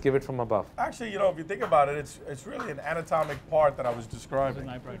 nitride, or just give it from above? Actually, you know, if you think about it, it's really an anatomic part that I was It's a describing.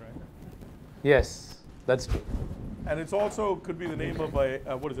 nitride, right? Yes, that's true. And it's also could be the name of a,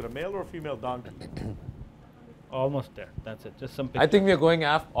 what is it, a male or a female donkey? Almost there. That's it. Just some I think we are going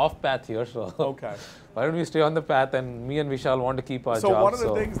off path here, so Okay. why don't we stay on the path? And me and Vishal want to keep our So jobs. one of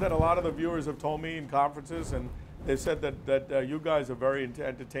the things that a lot of the viewers have told me in conferences, and they said that you guys are very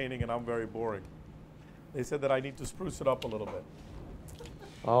entertaining and I'm very boring. They said that I need to spruce it up a little bit.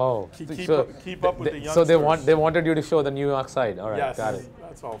 Oh, Keep up with the so they youngsters. wanted you to show the New York side. All right, Yes, got it.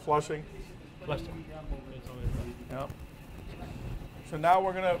 that's all. Flushing. Cluster. It's always done. Yep. So now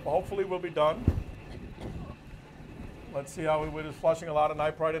we're gonna, hopefully we'll be done. Let's see how we're just flushing a lot of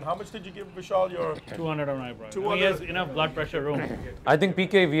nitrite in. How much did you give Vishal? Your 200 on ibride. 200. He has enough blood pressure room. I think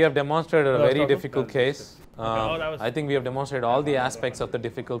PK, we have demonstrated a very difficult case. Oh, that was- I think we have demonstrated all the aspects of the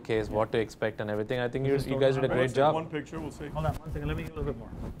difficult case, what to expect and everything. I think you guys did a great Let's take job. one picture. We'll see. Hold on 1 second. Let me give a little bit more.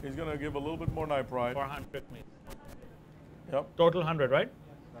 He's going to give a little bit more nitrite. 400 me. Yep. Total 100, right?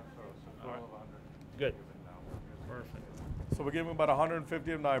 All right. Good. Perfect. So we're giving about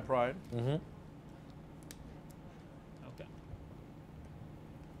 150 of nitrite. Mm-hmm. Okay.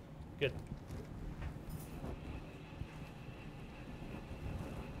 Good.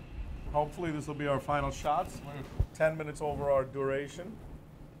 Hopefully this will be our final shots. We're 10 minutes over our duration.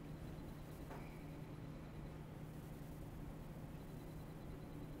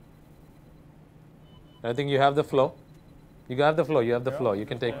 I think you have the flow. You have the flow. You have the Yeah. flow. You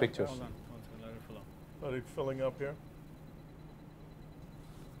can take pictures. Hold on 1 second. Let it flow. Let it filling up here.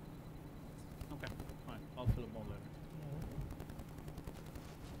 Okay. Fine. I'll fill it more later.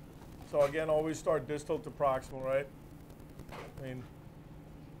 So again, always start distal to proximal, right? I mean,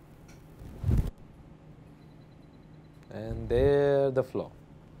 And there the flow.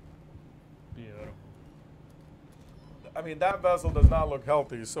 Beautiful. I mean that vessel does not look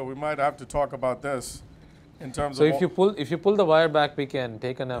healthy, so we might have to talk about this in terms So of. if you pull the wire back, we can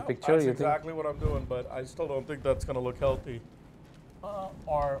take a picture. That's You think? exactly what I'm doing, but I still don't think that's going to look healthy,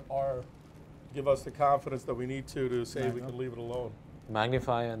 or give us the confidence that we need to say we can leave it alone.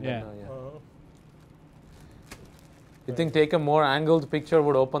 Magnify and then Yeah. yeah. You think take a more angled picture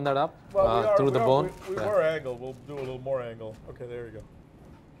would open that up through the bone? We Yeah. were angled. We'll do a little more angle. Okay, there you go.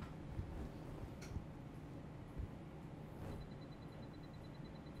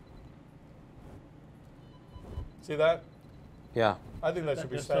 See that? Yeah. I think that should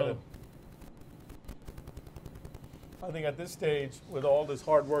be Just centered. I think at this stage, with all this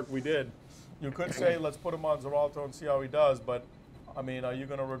hard work we did, you could say, let's put him on Xarelto and see how he does, but I mean, are you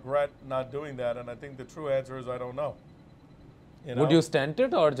going to regret not doing that? And I think the true answer is I don't know. Would you stent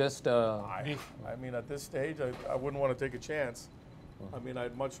it or just? I mean, at this stage, I wouldn't want to take a chance. I mean,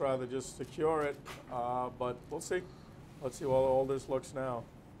 I'd much rather just secure it, but we'll see. Let's see how all this looks now.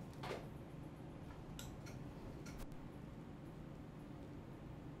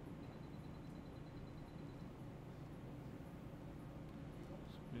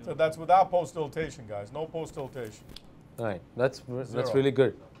 So that's without post-dilatation, guys. No post-dilatation. Right. That's Zero. really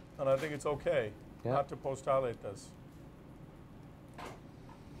good. And I think it's okay Yeah. not to post-dilate this.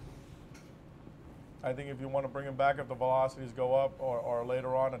 I think if you want to bring him back if the velocities go up or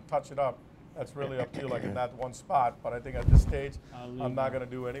later on and touch it up, that's really up to you, like in that one spot. But I think at this stage, I'm not going to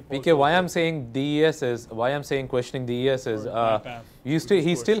do any PK, why I'm saying DES is, why I'm saying questioning DES is,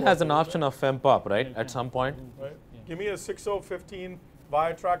 he still has an option of FEMPOP, right, at some point? Right? Give me a 6015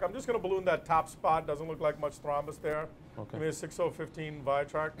 Viatrac. I'm just going to balloon that top spot. Doesn't look like much thrombus there. Okay. Give me a 6015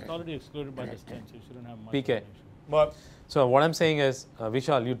 Viatrac. It's already excluded by the stent, so you shouldn't have much PK. information. But So what I'm saying is,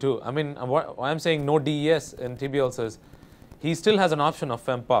 Vishal, you too. I mean, why I'm saying no DES in tibials is, he still has an option of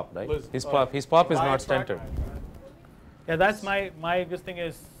FEMPOP, right? Liz, His pop is not Viatrac. stented. Yeah, that's my this thing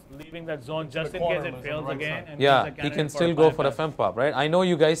is leaving that zone just the in case corner, it Liz, fails on the right again. side. And Yeah, use the he can candidate still go for a bypass. FEMPOP, right? I know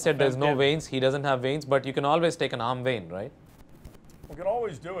you guys said there's no FEMPOP. veins. He doesn't have veins, but you can always take an arm vein, right? we can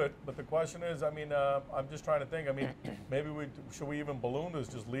always do it. But the question is, I mean, I'm just trying to think. I mean, maybe should we even balloon this?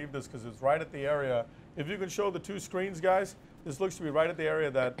 Just leave this because it's right at the area. If you can show the two screens, guys, this looks to be right at the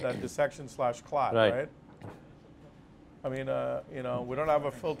area that dissection / clot, Right. right? I mean, you know, we don't have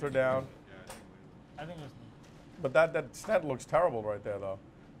a filter down, I think it's but that stent looks terrible right there, though.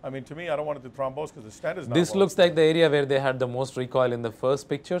 I mean, to me, I don't want it to thrombose because the stent is not. This well. looks like the area where they had the most recoil in the first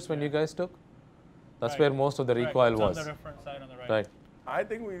pictures when you guys took. That's Right. where most of the right. recoil It's was. on the reference side on the right. Right. I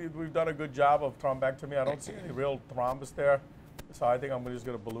think we've done a good job of thrombectomy. I don't see any real thrombus there, so I think I'm just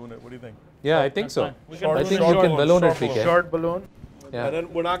going to balloon it. What do you think? Yeah, I think That's so. fine. We can Short- I balloon think it you short can balloon, balloon it, short balloon. PK. short balloon. Yeah. And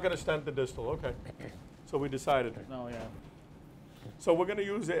then we're not going to stent the distal. Okay. So we decided. No, yeah. So we're going to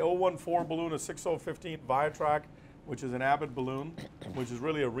use a 014 balloon, a 6015 Viatrac, which is an Abbott balloon, which is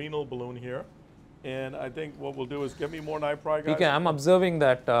really a renal balloon here. And I think what we'll do is give me more nitrite, guys. PK, I'm observing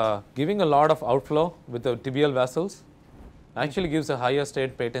that giving a lot of outflow with the tibial vessels actually gives a higher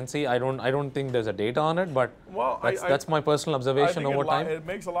state patency. I don't think there's a data on it, but Well, that's my personal I observation think over time. it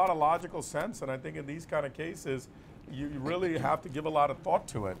makes a lot of logical sense, and I think in these kind of cases, you really have to give a lot of thought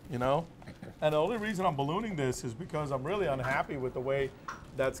to it, you know? And the only reason I'm ballooning this is because I'm really unhappy with the way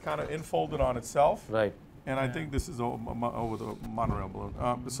that's kind of infolded on itself. Right. And I think this is with a monorail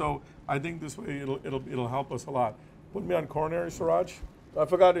balloon. So I think this way it'll help us a lot. Put me on coronary, Suraj. I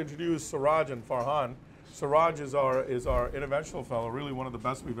forgot to introduce Suraj and Farhan. Suraj is our interventional fellow, really one of the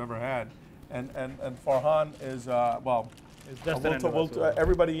best we've ever had. And Farhan is, well, It's just an endovascular.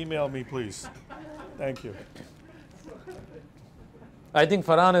 everybody email me, please. Thank you. I think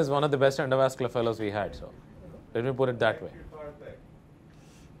Farhan is one of the best endovascular fellows we had, so let me put it that way.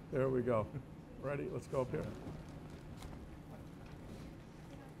 There we go. Ready? Let's go up here.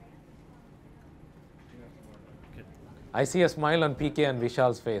 I see a smile on PK and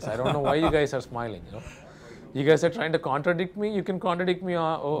Vishal's face. I don't know why you guys are smiling. You know, you guys are trying to contradict me. You can contradict me.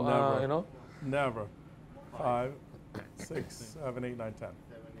 Never. You know. Never. 5, 6, 7, 8, 9, 10.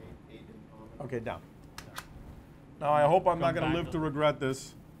 Okay, down. Now I hope I'm not going to live to regret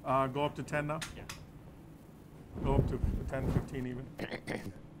this. Go up to 10 now. Yeah. Go up to 10, 15 even.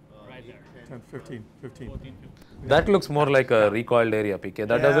 Right there. 10, 15, 15. 14, 15. That looks more like a recoiled area, PK.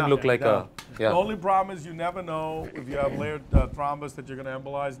 That doesn't look like down. a. Yeah. The only problem is you never know if you have layered thrombus that you're going to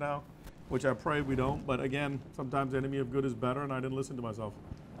embolize now, which I pray we don't. But again, sometimes the enemy of good is better, and I didn't listen to myself.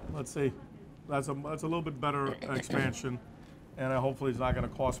 Let's see. That's a little bit better expansion, and hopefully it's not going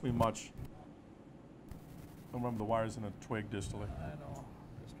to cost me much. Remember, the wire's in a twig distally. I know.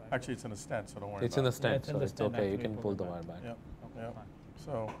 Just try. Actually, it's in a stent, so don't worry It's about in the it. stent, it's in so the it's stent, okay. You actually, can pull pull it the back. wire back. Yep, yep. Fine.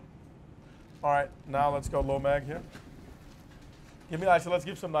 So, all right, now let's go low mag here. Actually, let's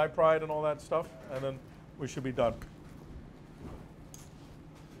give some nipride and all that stuff, and then we should be done.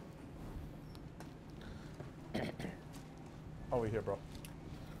 How are we here, bro?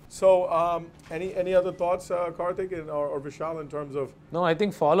 So, any other thoughts, Karthik or Vishal, in terms of? No, I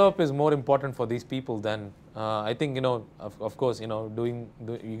think follow-up is more important for these people than I think, you know, of course, you know,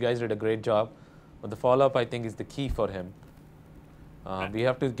 you guys did a great job, but the follow-up I think is the key for him. We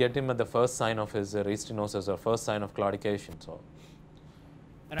have to get him at the first sign of his restenosis or first sign of claudication. So.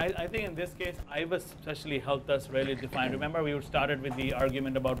 And I think in this case, IVUS especially helped us really define. Remember, we started with the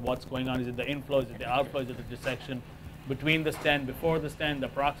argument about what's going on. Is it the inflow? Is it the outflow? Is it the dissection between the stent, before the stent, the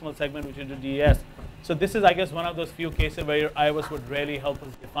proximal segment, which is the DES? So this is, I guess, one of those few cases where IVUS would really help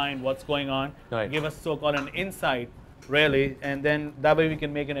us define what's going on, Right. give us so-called an insight, really, and then that way we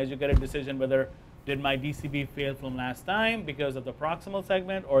can make an educated decision whether did my DCB fail from last time because of the proximal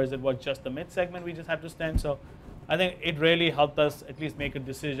segment, or is it just the mid segment we just had to stent? So I think it really helped us at least make a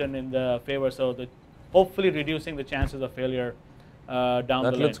decision in the favor, so that hopefully reducing the chances of failure down the line.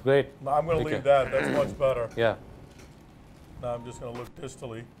 That looks great. No, I'm going to Okay. leave that. That's much better. Yeah. Now I'm just going to look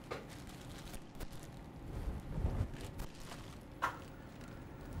distally.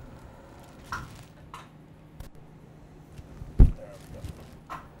 There we go.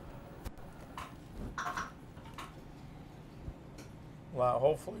 Well,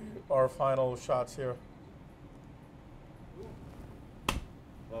 hopefully our final shots here. That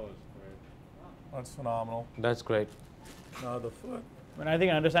was great. That's phenomenal. That's great. Now the foot. And I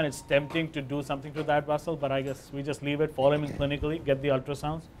think I understand it's tempting to do something to that vessel, but I guess we just leave it, follow him clinically, get the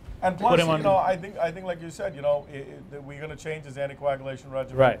ultrasounds. And Put plus, him you on- know, I think like you said, you know, we're going to change his anticoagulation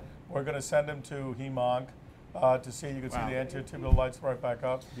regimen. Right. We're going to send him to Hem-Onc to see. You can Wow. see the anterior tibial lights right back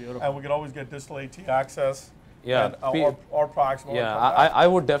up. Beautiful. And we can always get distal AT access. Yeah. And, or proximal. Yeah, come back. I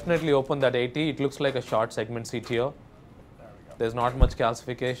would definitely open that AT. It looks like a short segment CTO. There we go. There's not much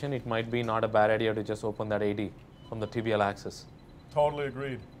calcification. It might be not a bad idea to just open that AD from the tibial axis. Totally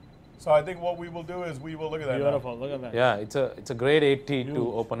agreed. So I think what we will do is we will look at that. now. Beautiful, look at that. Yeah, it's a great AT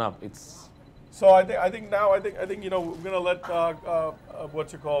to open up. It's So I think you know, we're going to let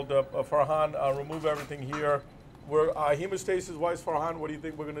what's it called Farhan remove everything here. We're hemostasis wise, Farhan, what do you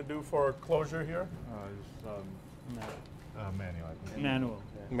think we're going to do for closure here? Manual, I think. Manual.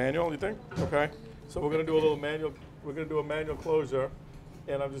 Manual, you think? Okay. So we're going to do a little manual. We're going to do a manual closure,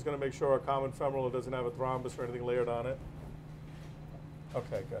 and I'm just going to make sure our common femoral doesn't have a thrombus or anything layered on it.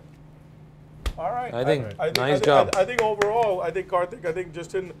 Okay, good. All right. I think nice job. I think overall, I think Karthik, I think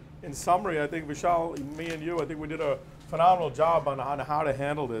just in summary, I think Vishal, me and you, I think we did a phenomenal job on how to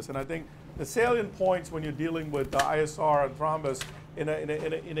handle this. And I think the salient points when you're dealing with ISR and thrombus in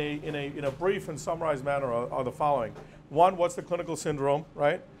a brief and summarized manner are the following. One, what's the clinical syndrome,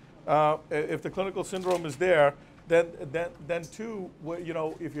 right? If the clinical syndrome is there, then two, you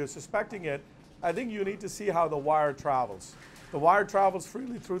know, if you're suspecting it, I think you need to see how the wire travels. The wire travels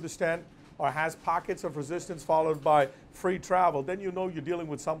freely through the stent or has pockets of resistance followed by free travel, then you know you're dealing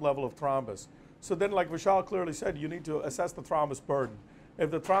with some level of thrombus. So then, like Vishal clearly said, you need to assess the thrombus burden. If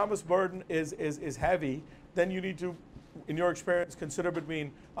the thrombus burden is heavy, then you need to, in your experience, consider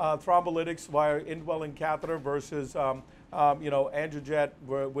between thrombolytics via indwelling catheter versus angiojet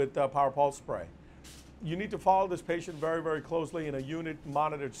with power pulse spray. You need to follow this patient very, very closely in a unit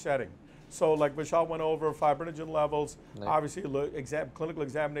monitored setting. So like Vishal went over, fibrinogen levels, Right. obviously clinical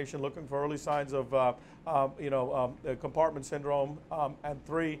examination looking for early signs of compartment syndrome, and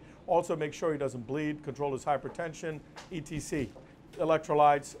 3, also make sure he doesn't bleed, control his hypertension, etc.,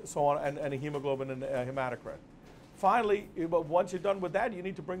 electrolytes, so on, and a hemoglobin and hematocrit. Finally, once you're done with that, you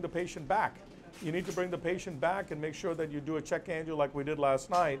need to bring the patient back. You need to bring the patient back and make sure that you do a check angio like we did last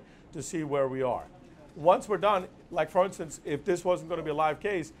night to see where we are. Once we're done, like for instance, if this wasn't going to be a live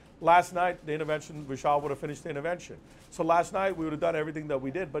case, last night the intervention, Vishal would have finished the intervention. So last night we would have done everything that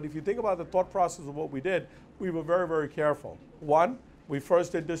we did. But if you think about the thought process of what we did, we were very, very careful. One, we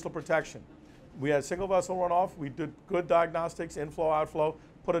first did distal protection. We had single vessel runoff. We did good diagnostics, inflow, outflow,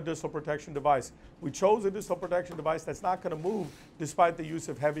 put a distal protection device. We chose a distal protection device that's not going to move despite the use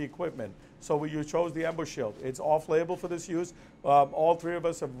of heavy equipment. So we chose the Embo Shield. It's off-label for this use. All 3 of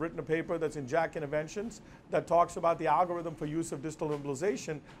us have written a paper that's in JACC Interventions that talks about the algorithm for use of distal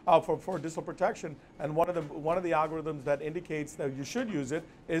embolization for distal protection. And one of the algorithms that indicates that you should use it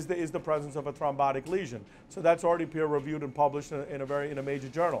is the presence of a thrombotic lesion. So that's already peer-reviewed and published in a major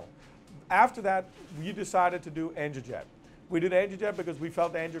journal. After that, we decided to do angiojet. We did angiojet because we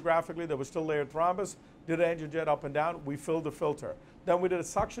felt angiographically there was still layered thrombus. Did angiojet up and down. We filled the filter. Then we did a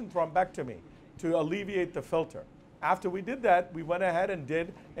suction thrombectomy to alleviate the filter. After we did that, we went ahead and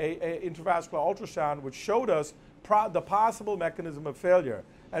did a intravascular ultrasound, which showed us the possible mechanism of failure.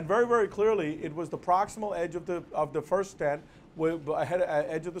 And very, very clearly, it was the proximal edge of the first stent,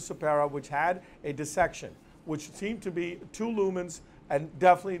 edge of the supera, which had a dissection, which seemed to be 2 lumens and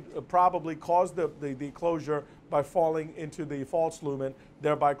definitely probably caused the closure by falling into the false lumen,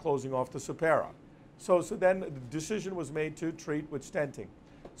 thereby closing off the supera. So then the decision was made to treat with stenting.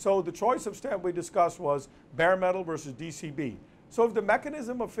 So the choice of stent we discussed was bare metal versus DCB. So if the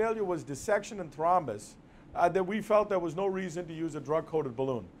mechanism of failure was dissection and thrombus, then we felt there was no reason to use a drug-coated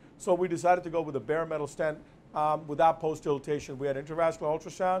balloon. So we decided to go with a bare metal stent without post-dilatation. We had intravascular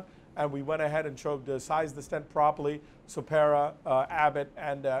ultrasound, and we went ahead and sized the stent properly, Supera, Abbott,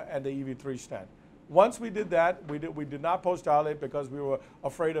 and the EV3 stent. Once we did that, we did not post-dilate because we were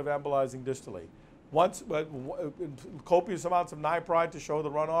afraid of embolizing distally. Once, copious amounts of nipride to show the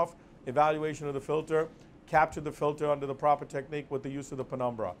runoff, evaluation of the filter, captured the filter under the proper technique with the use of the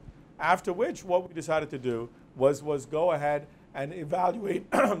penumbra. After which, what we decided to do was go ahead and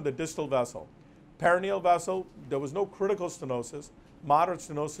evaluate the distal vessel. Perineal vessel, there was no critical stenosis. Moderate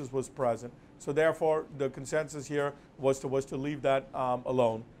stenosis was present. So therefore, the consensus here was to leave that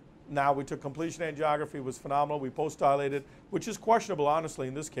alone. Now we took completion angiography, it was phenomenal. We post-dilated, which is questionable, honestly,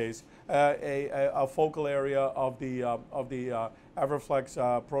 in this case, a focal area of the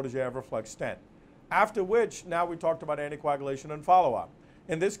Everflex, Protege Everflex stent. After which, now we talked about anticoagulation and follow-up.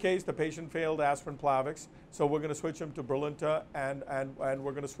 In this case, the patient failed aspirin Plavix, so we're going to switch him to Brilinta, and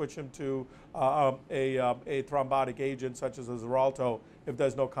we're going to switch him to a thrombotic agent such as a Xarelto if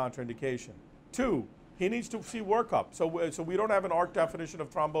there's no contraindication. 2, he needs to see workup. So we don't have an ARC definition of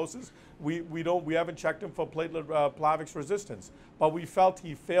thrombosis. We haven't checked him for platelet Plavix resistance, but we felt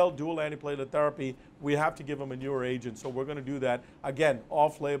he failed dual antiplatelet therapy. We have to give him a newer agent, so we're going to do that. Again,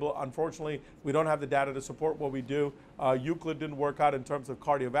 off-label. Unfortunately, we don't have the data to support what we do. Euclid didn't work out in terms of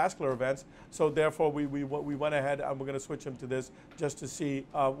cardiovascular events, so therefore we went ahead and we're going to switch him to this just to see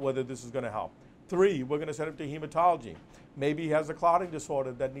whether this is going to help. 3, we're going to send him to hematology. Maybe he has a clotting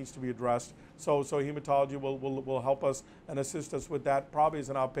disorder that needs to be addressed. So hematology will help us and assist us with that, probably as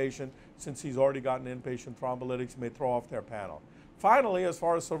an outpatient, since he's already gotten inpatient thrombolytics, may throw off their panel. Finally, as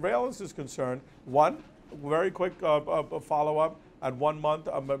far as surveillance is concerned, 1, very quick follow-up at 1 month,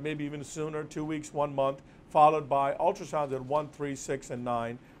 maybe even sooner, 2 weeks, 1 month, followed by ultrasounds at 1, 3, 6, and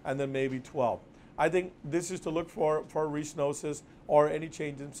 9, and then maybe 12. I think this is to look for restenosis or any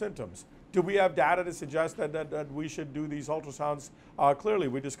change in symptoms. Do we have data to suggest that we should do these ultrasounds? Clearly,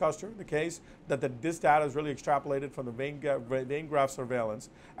 we discussed during the case that this data is really extrapolated from the vein graft surveillance,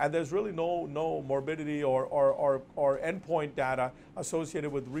 and there's really no morbidity or endpoint data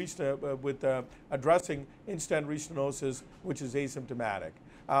associated with addressing in-stent restenosis, which is asymptomatic.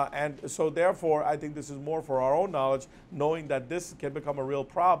 And so therefore, I think this is more for our own knowledge, knowing that this can become a real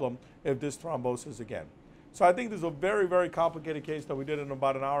problem if this thrombosis again. So I think this is a very, very complicated case that we did in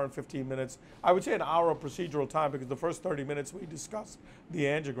about 1 hour and 15 minutes. I would say an hour of procedural time because the first 30 minutes we discussed the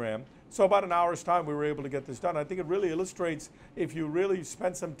angiogram. So about an hour's time, we were able to get this done. I think it really illustrates, if you really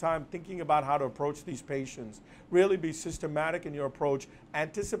spend some time thinking about how to approach these patients, really be systematic in your approach,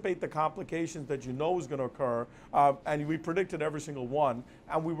 anticipate the complications that you know is going to occur, and we predicted every single one,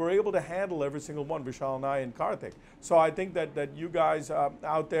 and we were able to handle every single one, Vishal and I and Karthik. So I think that you guys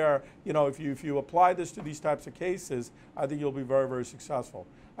out there, you know, if you apply this to these types of cases, I think you'll be very, very successful.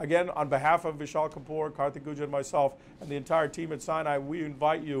 Again, on behalf of Vishal Kapoor, Karthik Guja, and myself, and the entire team at Sinai, we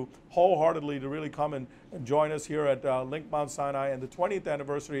invite you wholeheartedly to really come and join us here at Link Mount Sinai and the 20th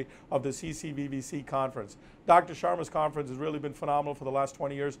anniversary of the CCVVC conference. Dr. Sharma's conference has really been phenomenal for the last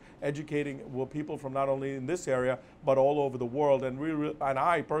 20 years, educating people from not only in this area, but all over the world. And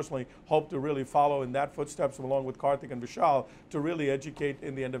I personally hope to really follow in that footsteps along with Karthik and Vishal to really educate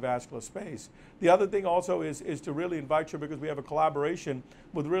in the endovascular space. The other thing also is to really invite you, because we have a collaboration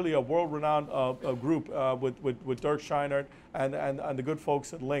with really a world-renowned group with Dirk Scheinert and the good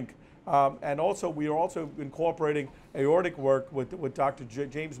folks at Link. And also, we are also incorporating aortic work with Dr.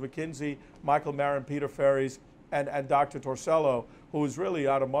 James McKinsey, Michael Marin, Peter Ferries, and Dr. Torsello, who is really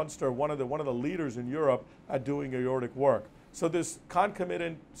out of Munster, one of the leaders in Europe at doing aortic work. So this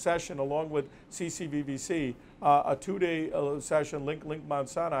concomitant session, along with CCVVC, a 2-day session, Link Mount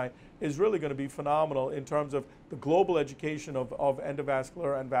Sinai, is really going to be phenomenal in terms of the global education of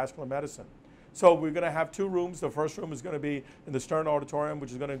endovascular and vascular medicine. So we're going to have 2 rooms. The first room is going to be in the Stern Auditorium,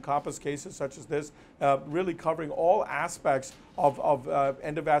 which is going to encompass cases such as this, really covering all aspects of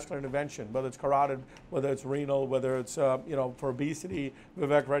endovascular intervention, whether it's carotid, whether it's renal, whether it's you know, for obesity.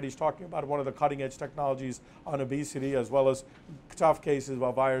 Vivek Reddy's talking about one of the cutting-edge technologies on obesity, as well as tough cases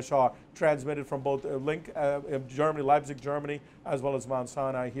of IRSR transmitted from both Link Germany, Leipzig, Germany, as well as Mount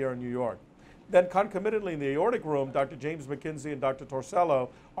Sinai here in New York. Then concomitantly in the aortic room, Dr. James McKinsey and Dr. Torsello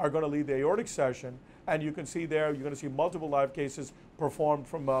are going to lead the aortic session. And you can see there, you're going to see multiple live cases performed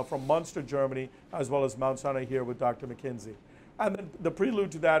from Munster, Germany, as well as Mount Sinai here with Dr. McKinsey. And then the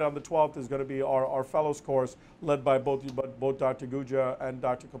prelude to that on the 12th is going to be our fellows course led by both Dr. Guja and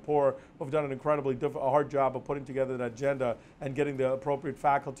Dr. Kapoor, who have done an incredibly hard job of putting together an agenda and getting the appropriate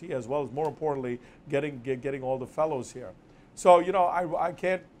faculty, as well as, more importantly, getting all the fellows here. So, you know, I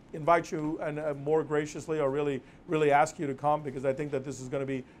can't invite you and more graciously, or really ask you to come, because I think that this is going to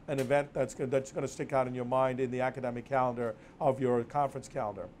be an event that's going to stick out in your mind in the academic calendar of your conference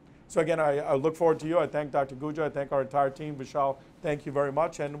calendar. So again, I look forward to you. I thank Dr. Guja. I thank our entire team. Vishal, thank you very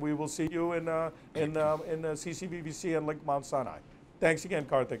much, and we will see you in CCVVC and Link Mount Sinai. Thanks again,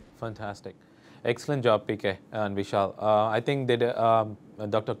 Karthik. Fantastic. Excellent job, PK and Vishal. I think they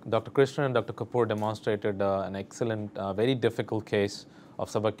Dr. Krishnan and Dr. Kapoor demonstrated an excellent, very difficult case of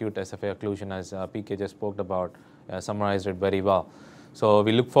subacute SFA occlusion, as PK just spoke about, summarized it very well. So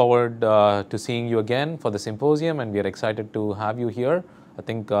we look forward to seeing you again for the symposium, and we are excited to have you here. I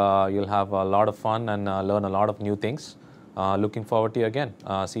think you'll have a lot of fun and learn a lot of new things. Looking forward to you again.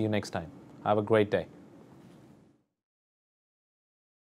 See you next time. Have a great day.